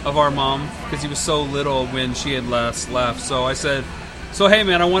memories of our mom because he was so little when she had last left. So I said, so hey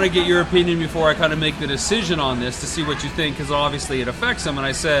man, I want to get your opinion before I kind of make the decision on this to see what you think, because obviously it affects him. And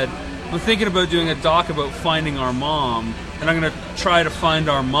I said, I'm thinking about doing a doc about finding our mom, and I'm going to try to find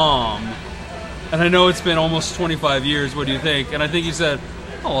our mom. And I know it's been almost 25 years. What do you think? And I think he said,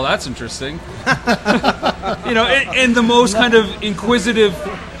 oh, well, that's interesting. In the most kind of inquisitive,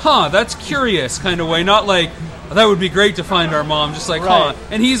 that's curious kind of way. Not like, that would be great to find our mom. Just like,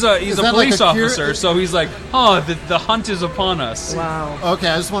 And he's a police officer, so he's like, the hunt is upon us. Wow. Okay,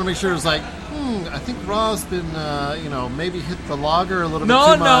 I just want to make sure it's like, I think Raw's been, maybe hit the logger a little bit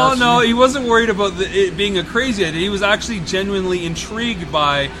too much. No. He wasn't worried about it being a crazy idea. He was actually genuinely intrigued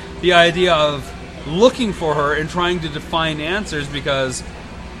by the idea of looking for her and trying to define answers, because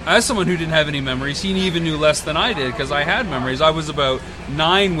as someone who didn't have any memories, he even knew less than I did, because I had memories. I was about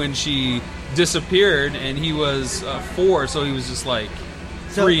 9 when she disappeared, and he was 4, so he was just like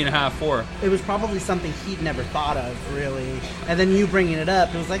 3.5, 4. It was probably something he'd never thought of, really. And then you bringing it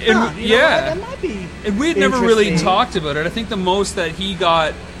up, it was like, that might be and we'd never really talked about it. I think the most that he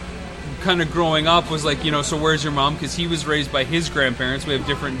got kind of growing up was like, so where's your mom? Because he was raised by his grandparents. We have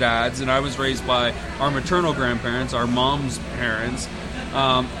different dads, and I was raised by our maternal grandparents, our mom's parents.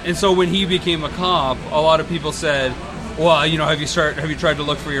 And so when he became a cop, a lot of people said, well, have you tried to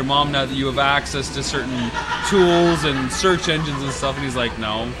look for your mom now that you have access to certain tools and search engines and stuff? And he's like,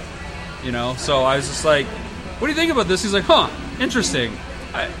 no. So I was just like, what do you think about this? He's like, interesting.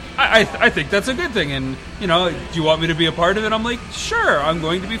 I think that's a good thing. And, do you want me to be a part of it? I'm like, sure, I'm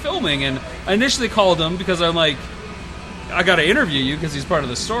going to be filming. And I initially called him because I'm like, I got to interview you because he's part of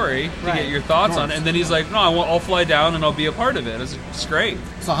the story to get your thoughts on it. And then he's like, no, I'll fly down and I'll be a part of it. It's great.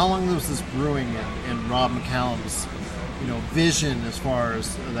 So how long was this brewing in Rob McCallum's vision as far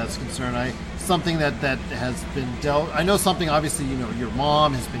as that's concerned? Something that has been dealt. I know something. Obviously, your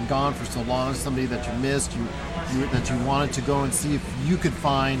mom has been gone for so long. Somebody that you missed, that you wanted to go and see if you could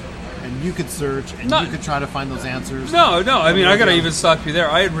find, and you could search, and you could try to find those answers. No. I mean, I gotta even stop you there.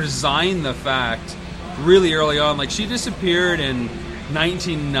 I had resigned the fact really early on. Like, she disappeared in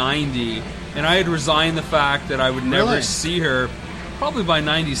 1990, and I had resigned the fact that I would never see her. Probably by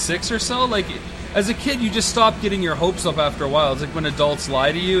 96 or so. Like, as a kid, you just stop getting your hopes up after a while. It's like when adults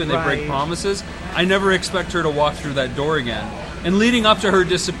lie to you and they break promises. I never expect her to walk through that door again. And leading up to her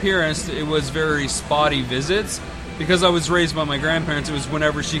disappearance, it was very spotty visits. because I was raised by my grandparents, it was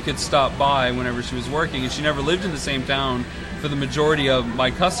whenever she could stop by, whenever she was working, and she never lived in the same town for the majority of my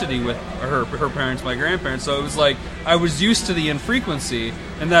custody with her parents, my grandparents. So it was like I was used to the infrequency,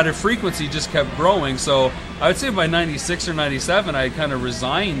 and that infrequency just kept growing. So I would say by 96 or 97, I kind of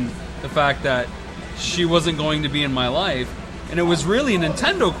resigned the fact that she wasn't going to be in my life. And it was really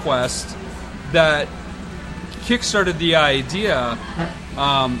Nintendo Quest that kickstarted the idea.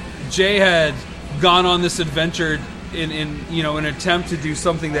 Jay had gone on this adventure in an attempt to do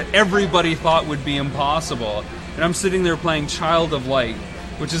something that everybody thought would be impossible. And I'm sitting there playing Child of Light,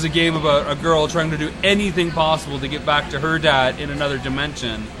 which is a game about a girl trying to do anything possible to get back to her dad in another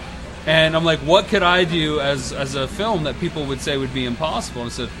dimension. And I'm like, what could I do as a film that people would say would be impossible?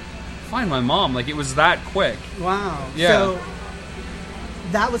 And I said, find my mom. Like, it was that quick. Wow. Yeah. So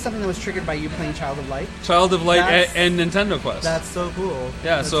that was something that was triggered by you playing Child of Light? Child of Light and Nintendo Quest. That's so cool.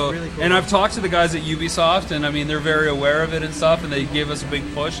 Yeah, that's so really cool. And I've talked to the guys at Ubisoft, and I mean, they're very aware of it and stuff, and they gave us a big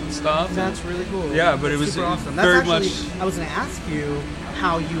push and stuff. That's really cool. Yeah, but that's it was super awesome. very That's much. I was going to ask you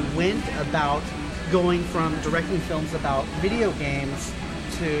how you went about going from directing films about video games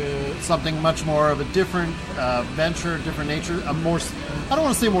to something much more of a different venture, different nature, a more, I don't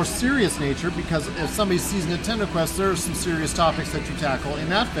want to say more serious nature, because if somebody sees Nintendo Quest, there are some serious topics that you tackle in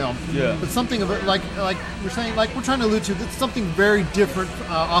that film. Yeah. But something of it, like we're saying, like we're trying to allude to, it's something very different,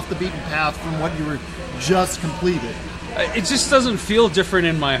 off the beaten path from what you were just completed. It just doesn't feel different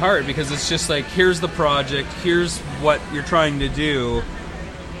in my heart, because it's just like, here's the project, here's what you're trying to do.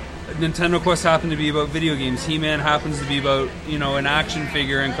 Nintendo Quest happened to be about video games. He-Man happens to be about, an action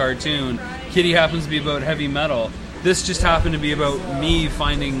figure and cartoon. Kitty happens to be about heavy metal. This just happened to be about me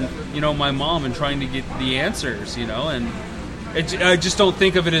finding, my mom and trying to get the answers, and I just don't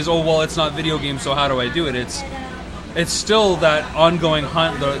think of it as, it's not video games, so how do I do it? It's still that ongoing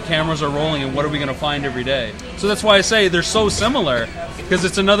hunt. The cameras are rolling, and what are we going to find every day? So that's why I say they're so similar, because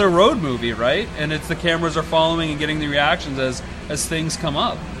it's another road movie, right? And it's the cameras are following and getting the reactions as things come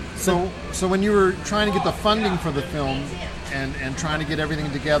up. So when you were trying to get the funding for the film and trying to get everything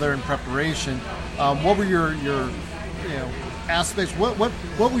together in preparation, what were your aspects?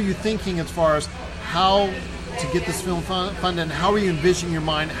 What were you thinking as far as how to get this film funded? And how were you envisioning your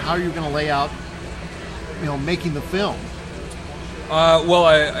mind? How are you going to lay out, making the film? Well,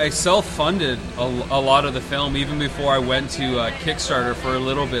 I self-funded a lot of the film even before I went to Kickstarter for a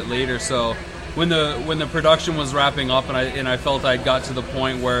little bit later. So when the production was wrapping up and I felt I got to the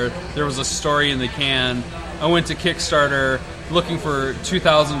point where there was a story in the can, I went to Kickstarter looking for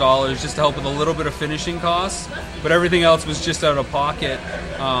 $2,000 just to help with a little bit of finishing costs, but everything else was just out of pocket.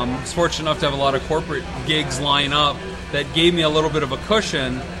 I was fortunate enough to have a lot of corporate gigs line up that gave me a little bit of a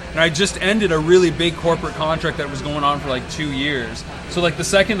cushion, and I just ended a really big corporate contract that was going on for like 2 years. So like the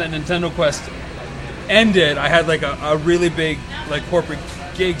second that Nintendo Quest ended, I had like a really big like corporate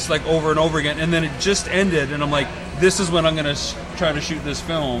gigs like over and over again, and then it just ended, and I'm like, this is when I'm going to try to shoot this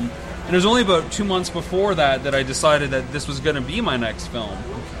film. And it was only about 2 months before that I decided that this was going to be my next film.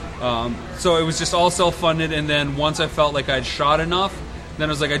 So it was just all self-funded, and then once I felt like I'd shot enough, then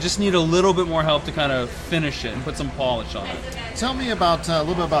I was like, I just need a little bit more help to kind of finish it and put some polish on it. Tell me about a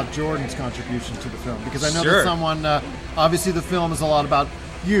little bit about Jordan's contribution to the film, because I know Sure. that someone, obviously the film is a lot about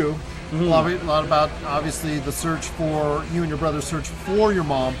you. Mm-hmm. A lot about, obviously, the search for, you and your brother's search for your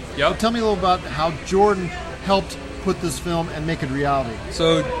mom. Yep. But tell me a little about how Jordan helped put this film and make it reality.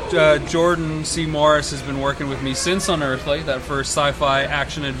 So Jordan C. Morris has been working with me since Unearthly, that first sci-fi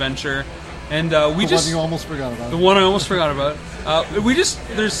action adventure. And we The one you almost forgot about. The one I almost forgot about.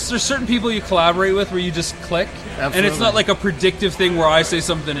 There's certain people you collaborate with where you just click. Absolutely. And it's not like a predictive thing where I say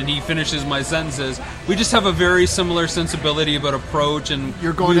something and he finishes my sentences. We just have a very similar sensibility about approach, and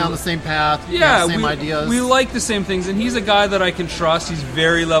You're going down the same path. You yeah, have the same ideas. We like the same things, and he's a guy that I can trust. He's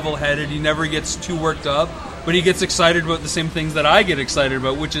very level-headed. He never gets too worked up, but he gets excited about the same things that I get excited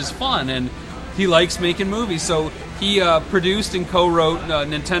about, which is fun, and he likes making movies. So he produced and co-wrote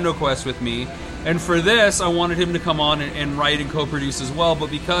Nintendo Quest with me. And for this, I wanted him to come on and write and co-produce as well.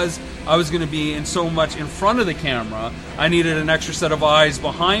 But because I was going to be in so much in front of the camera, I needed an extra set of eyes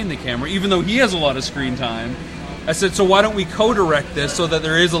behind the camera, even though he has a lot of screen time. I said, so why don't we co-direct this so that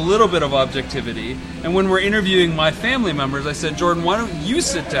there is a little bit of objectivity? And when we're interviewing my family members, I said, Jordan, why don't you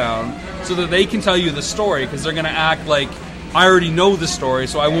sit down so that they can tell you the story? Because they're going to act like I already know the story,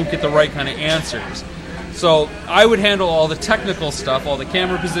 so I won't get the right kind of answers. So I would handle all the technical stuff, all the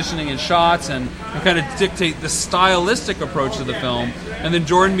camera positioning and shots, and kind of dictate the stylistic approach to the film. And then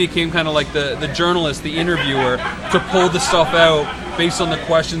Jordan became kind of like the journalist, the interviewer, to pull the stuff out based on the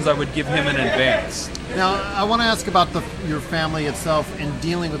questions I would give him in advance. Now, I want to ask about your family itself in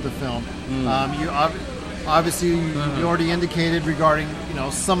dealing with the film. Obviously, you already indicated regarding,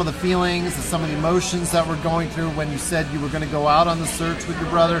 some of the feelings and some of the emotions that were going through when you said you were going to go out on the search with your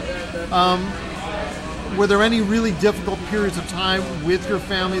brother. Were there any really difficult periods of time with your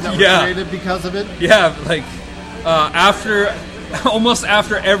family that were created because of it? Yeah, like almost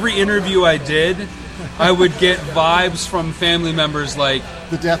after every interview I did, I would get vibes from family members like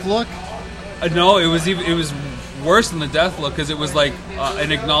the death look. No, it was worse than the death look, because it was like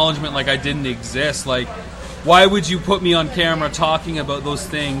an acknowledgement like I didn't exist. Like, why would you put me on camera talking about those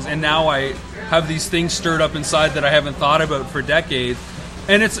things? And now I have these things stirred up inside that I haven't thought about for decades.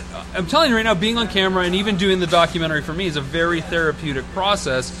 And I'm telling you right now, being on camera and even doing the documentary for me is a very therapeutic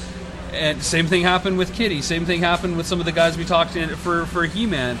process. And same thing happened with Kitty. Same thing happened with some of the guys we talked to for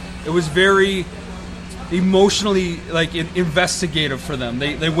He-Man. It was very emotionally investigative for them.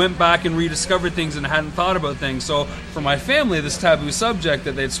 They went back and rediscovered things and hadn't thought about things. So for my family, this taboo subject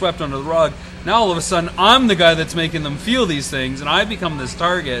that they'd swept under the rug, now all of a sudden I'm the guy that's making them feel these things, and I become this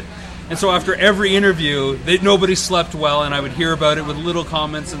target. And so after every interview, nobody slept well, and I would hear about it with little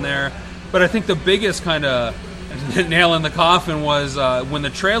comments in there. But I think the biggest kind of nail in the coffin was when the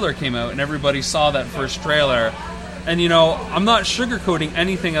trailer came out and everybody saw that first trailer. And I'm not sugarcoating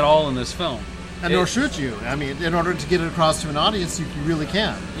anything at all in this film. And nor should you. I mean, in order to get it across to an audience, you really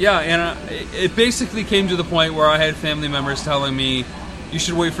can't. Yeah, and it basically came to the point where I had family members telling me, you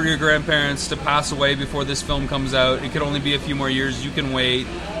should wait for your grandparents to pass away before this film comes out. It could only be a few more years. You can wait.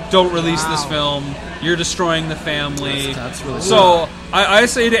 Don't release this film. You're destroying the family. That's really so I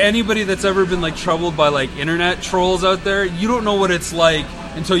say to anybody that's ever been troubled by internet trolls out there, you don't know what it's like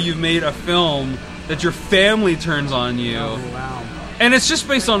until you've made a film that your family turns on you. Oh, wow. And it's just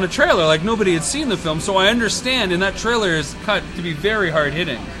based on a trailer. Nobody had seen the film, so I understand. And that trailer is cut to be very hard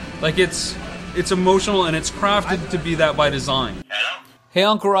hitting. It's emotional and it's crafted to be that by design. Hey,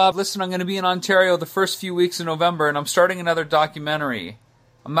 Uncle Rob, listen, I'm going to be in Ontario the first few weeks in November, and I'm starting another documentary.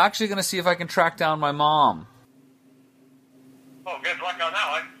 I'm actually going to see if I can track down my mom. Oh, good luck on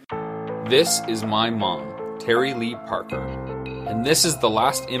that one. This is my mom, Terry Lee Parker. And this is the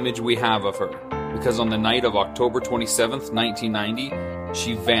last image we have of her, because on the night of October 27th, 1990,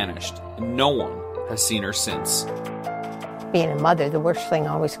 she vanished, and no one has seen her since. Being a mother, the worst thing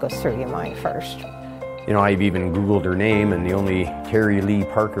always goes through your mind first. I've even Googled her name, and the only Terry Lee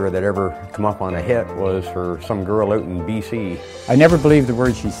Parker that ever come up on a hit was for some girl out in BC. I never believed the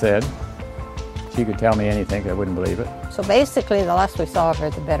words she said. She could tell me anything, I wouldn't believe it. So basically, the less we saw of her,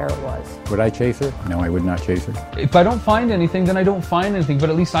 the better it was. Would I chase her? No, I would not chase her. If I don't find anything, then I don't find anything, but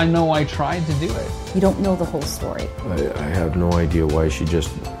at least I know I tried to do it. You don't know the whole story. I have no idea why she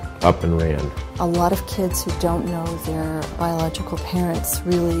just up and ran. A lot of kids who don't know their biological parents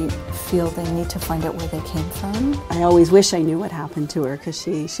really feel they need to find out where they came from. I always wish I knew what happened to her because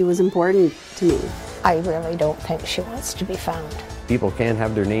she was important to me. I really don't think she wants to be found. People can't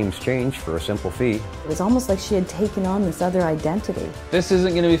have their names changed for a simple fee. It was almost like she had taken on this other identity. This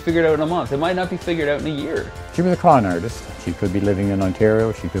isn't going to be figured out in a month. It might not be figured out in a year. She was a con artist. She could be living in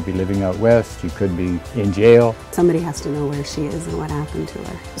Ontario. She could be living out west. She could be in jail. Somebody has to know where she is and what happened to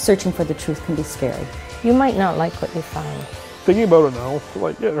her. Searching for the truth can be scary. You might not like what you find. Thinking about it now,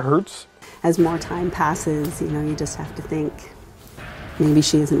 it hurts. As more time passes, you just have to think, maybe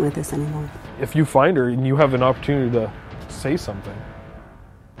she isn't with us anymore. If you find her and you have an opportunity to say something,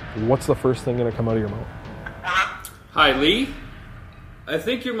 what's the first thing going to come out of your mouth? Hi, Lee. I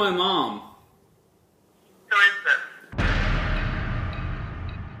think you're my mom. Who is this?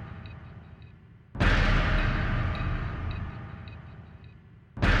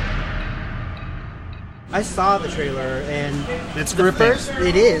 I saw the trailer and it's gripping.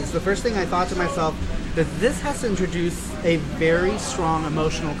 The first thing I thought to myself that this has to introduce a very strong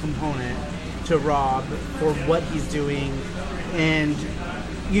emotional component to Rob for what he's doing, and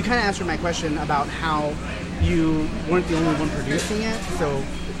you kind of answered my question about how you weren't the only one producing it, so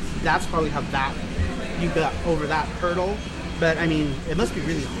that's probably how you got over that hurdle. But I mean, it must be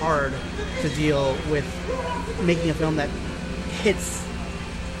really hard to deal with making a film that hits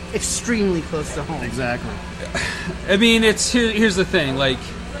extremely close to home. Exactly. I mean, here's the thing,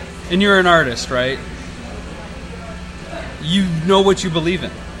 and you're an artist, right? You know what you believe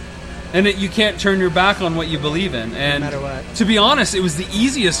in. And you can't turn your back on what you believe in. And no matter what. To be honest, it was the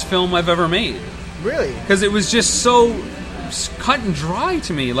easiest film I've ever made. Really? Because it was just so cut and dry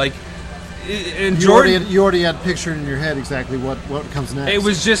to me. And you already had pictured in your head exactly what comes next. It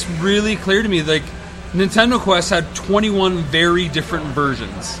was just really clear to me. Nintendo Quest had 21 very different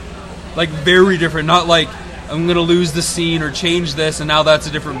versions. Very different. Not I'm going to lose the scene or change this and now that's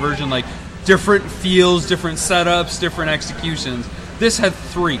a different version. Different feels, different setups, different executions. This had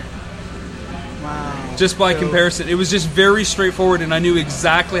 3. Wow. just by comparison. It was just very straightforward, and I knew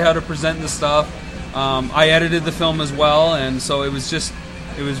exactly how to present the stuff. I edited the film as well, and so it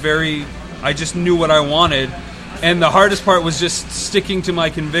was very, I just knew what I wanted. And the hardest part was just sticking to my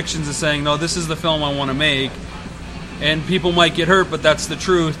convictions and saying, no, this is the film I want to make. And people might get hurt, but that's the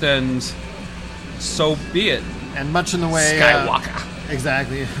truth, and so be it. And much in the way... Skywalker.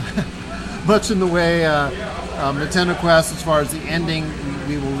 Exactly. Much in the way Nintendo Quest, as far as the ending,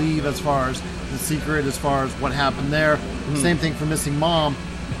 we will leave as far as the secret, as far as what happened there. Mm-hmm. Same thing for Missing Mom.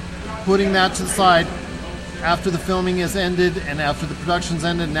 Putting that to the side, after the filming is ended and after the production's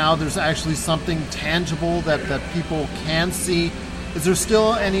ended, now there's actually something tangible that people can see. Is there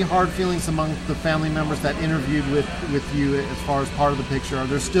still any hard feelings among the family members that interviewed with you as far as part of the picture? Are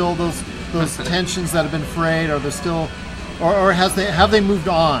there still those tensions that have been frayed? Are there still, or have they moved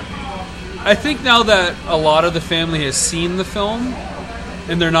on? I think now that a lot of the family has seen the film,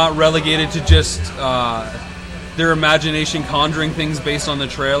 and they're not relegated to just their imagination conjuring things based on the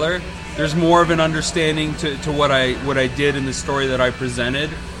trailer, there's more of an understanding to what I did in the story that I presented.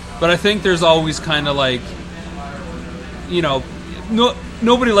 But I think there's always kind of like,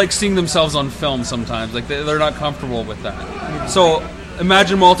 nobody likes seeing themselves on film sometimes. Like they're not comfortable with that. So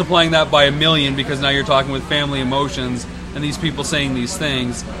imagine multiplying that by 1 million, because now you're talking with family emotions and these people saying these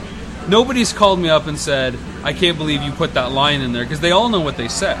things. Nobody's called me up and said, I can't believe you put that line in there, because they all know what they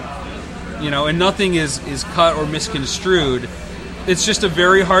said. And nothing is cut or misconstrued. It's just a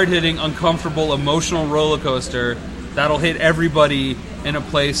very hard-hitting, uncomfortable, emotional roller coaster that'll hit everybody in a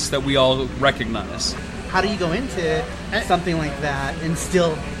place that we all recognize. How do you go into something like that and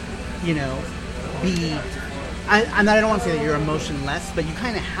still, be... I don't want to say that you're emotionless, but you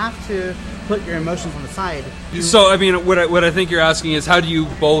kind of have to put your emotions on the side. So, I mean, what I think you're asking is, how do you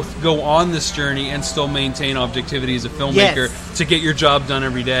both go on this journey and still maintain objectivity as a filmmaker to get your job done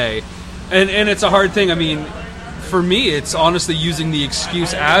every day? And it's a hard thing. I mean, for me, it's honestly using the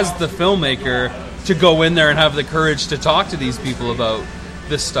excuse as the filmmaker to go in there and have the courage to talk to these people about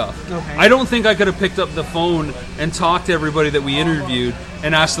this stuff. Okay. I don't think I could have picked up the phone and talked to everybody that we interviewed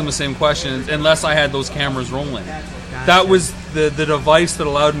and asked them the same questions unless I had those cameras rolling. Gotcha. That was the device that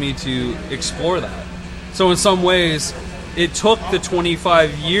allowed me to explore that. So in some ways, it took the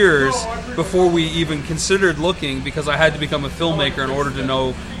 25 years before we even considered looking, because I had to become a filmmaker in order to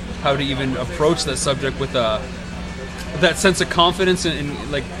know how to even approach that subject with that sense of confidence.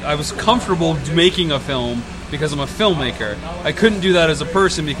 And like, I was comfortable making a film because I'm a filmmaker. I couldn't do that as a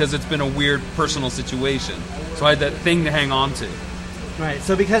person because it's been a weird personal situation. So I had that thing to hang on to. Right,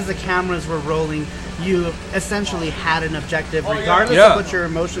 so because the cameras were rolling, you essentially had an objective, regardless of what your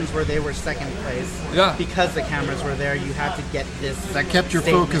emotions were, they were second place. Yeah. Because the cameras were there, you had to get this. That kept your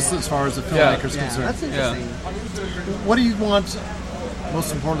focus as far as the filmmaker's concerned. That's interesting. What do you want,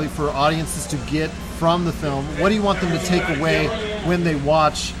 most importantly, for audiences to get from the film? What do you want them to take away when they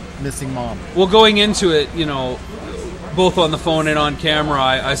watch Missing Mom? Well, going into it, both on the phone and on camera,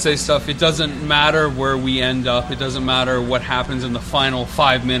 I say stuff. It doesn't matter where we end up. It doesn't matter what happens in the final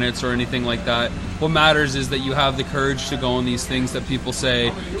 5 minutes or anything like that. What matters is that you have the courage to go on these things that people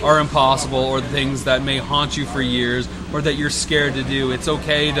say are impossible, or things that may haunt you for years, or that you're scared to do. It's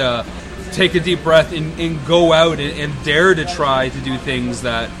okay to take a deep breath and go out and dare to try to do things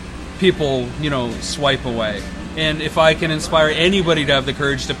that people, swipe away. And if I can inspire anybody to have the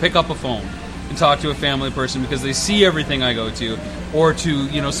courage to pick up a phone and talk to a family person because they see everything I go to, or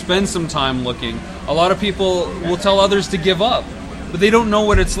to, spend some time looking. A lot of people will tell others to give up, but they don't know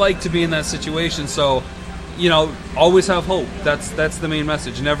what it's like to be in that situation. So, always have hope. That's the main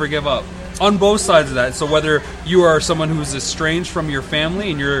message. Never give up. On both sides of that. So whether you are someone who's estranged from your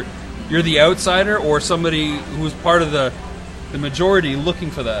family and you're the outsider, or somebody who's part of the majority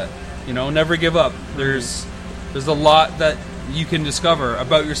looking for that, never give up. There's a lot that you can discover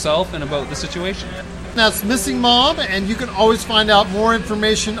about yourself and about the situation. That's Missing Mom, and you can always find out more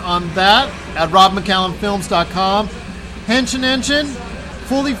information on that at robmccallumfilms.com. Henshin Engine,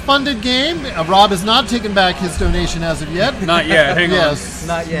 fully funded game. Rob has not taken back his donation as of yet. Not yet. Hang on.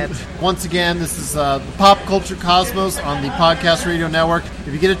 Not yet. Once again, this is the Pop Culture Cosmos on the Podcast Radio Network.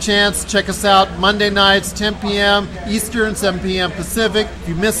 If you get a chance, check us out Monday nights, 10 p.m. Eastern, 7 p.m. Pacific. If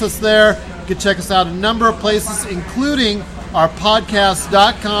you miss us there, you can check us out a number of places, including our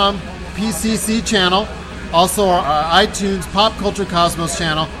podcast.com PCC channel, also our iTunes Pop Culture Cosmos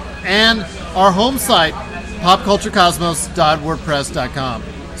channel, and our home site, popculturecosmos.wordpress.com.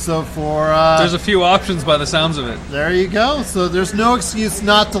 So there's a few options by the sounds of it. There you go. So there's no excuse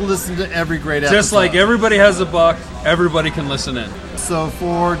not to listen to every great episode. Just like everybody has a buck, everybody can listen in. So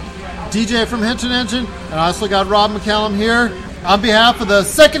for DJ from Henshin Engine, and I also got Rob McCallum here, On behalf of the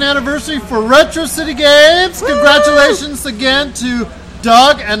second anniversary for Retro City Games, congratulations again to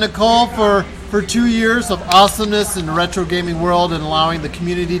Doug and Nicole for 2 years of awesomeness in the retro gaming world and allowing the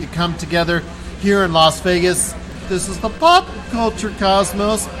community to come together here in Las Vegas. This is the Pop Culture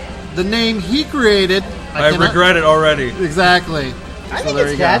Cosmos. The name he created. I regret it already. Exactly. I think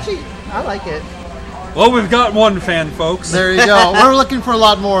it's catchy. I like it. Well, we've got one fan, folks. There you go. We're looking for a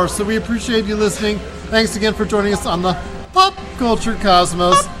lot more, so we appreciate you listening. Thanks again for joining us on the Pop Culture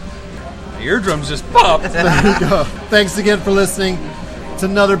Cosmos. My eardrums just popped. There you go. Thanks again for listening. It's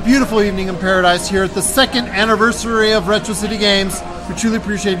another beautiful evening in paradise here at the second anniversary of Retro City Games. We truly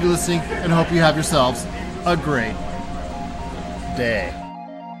appreciate you listening and hope you have yourselves a great day.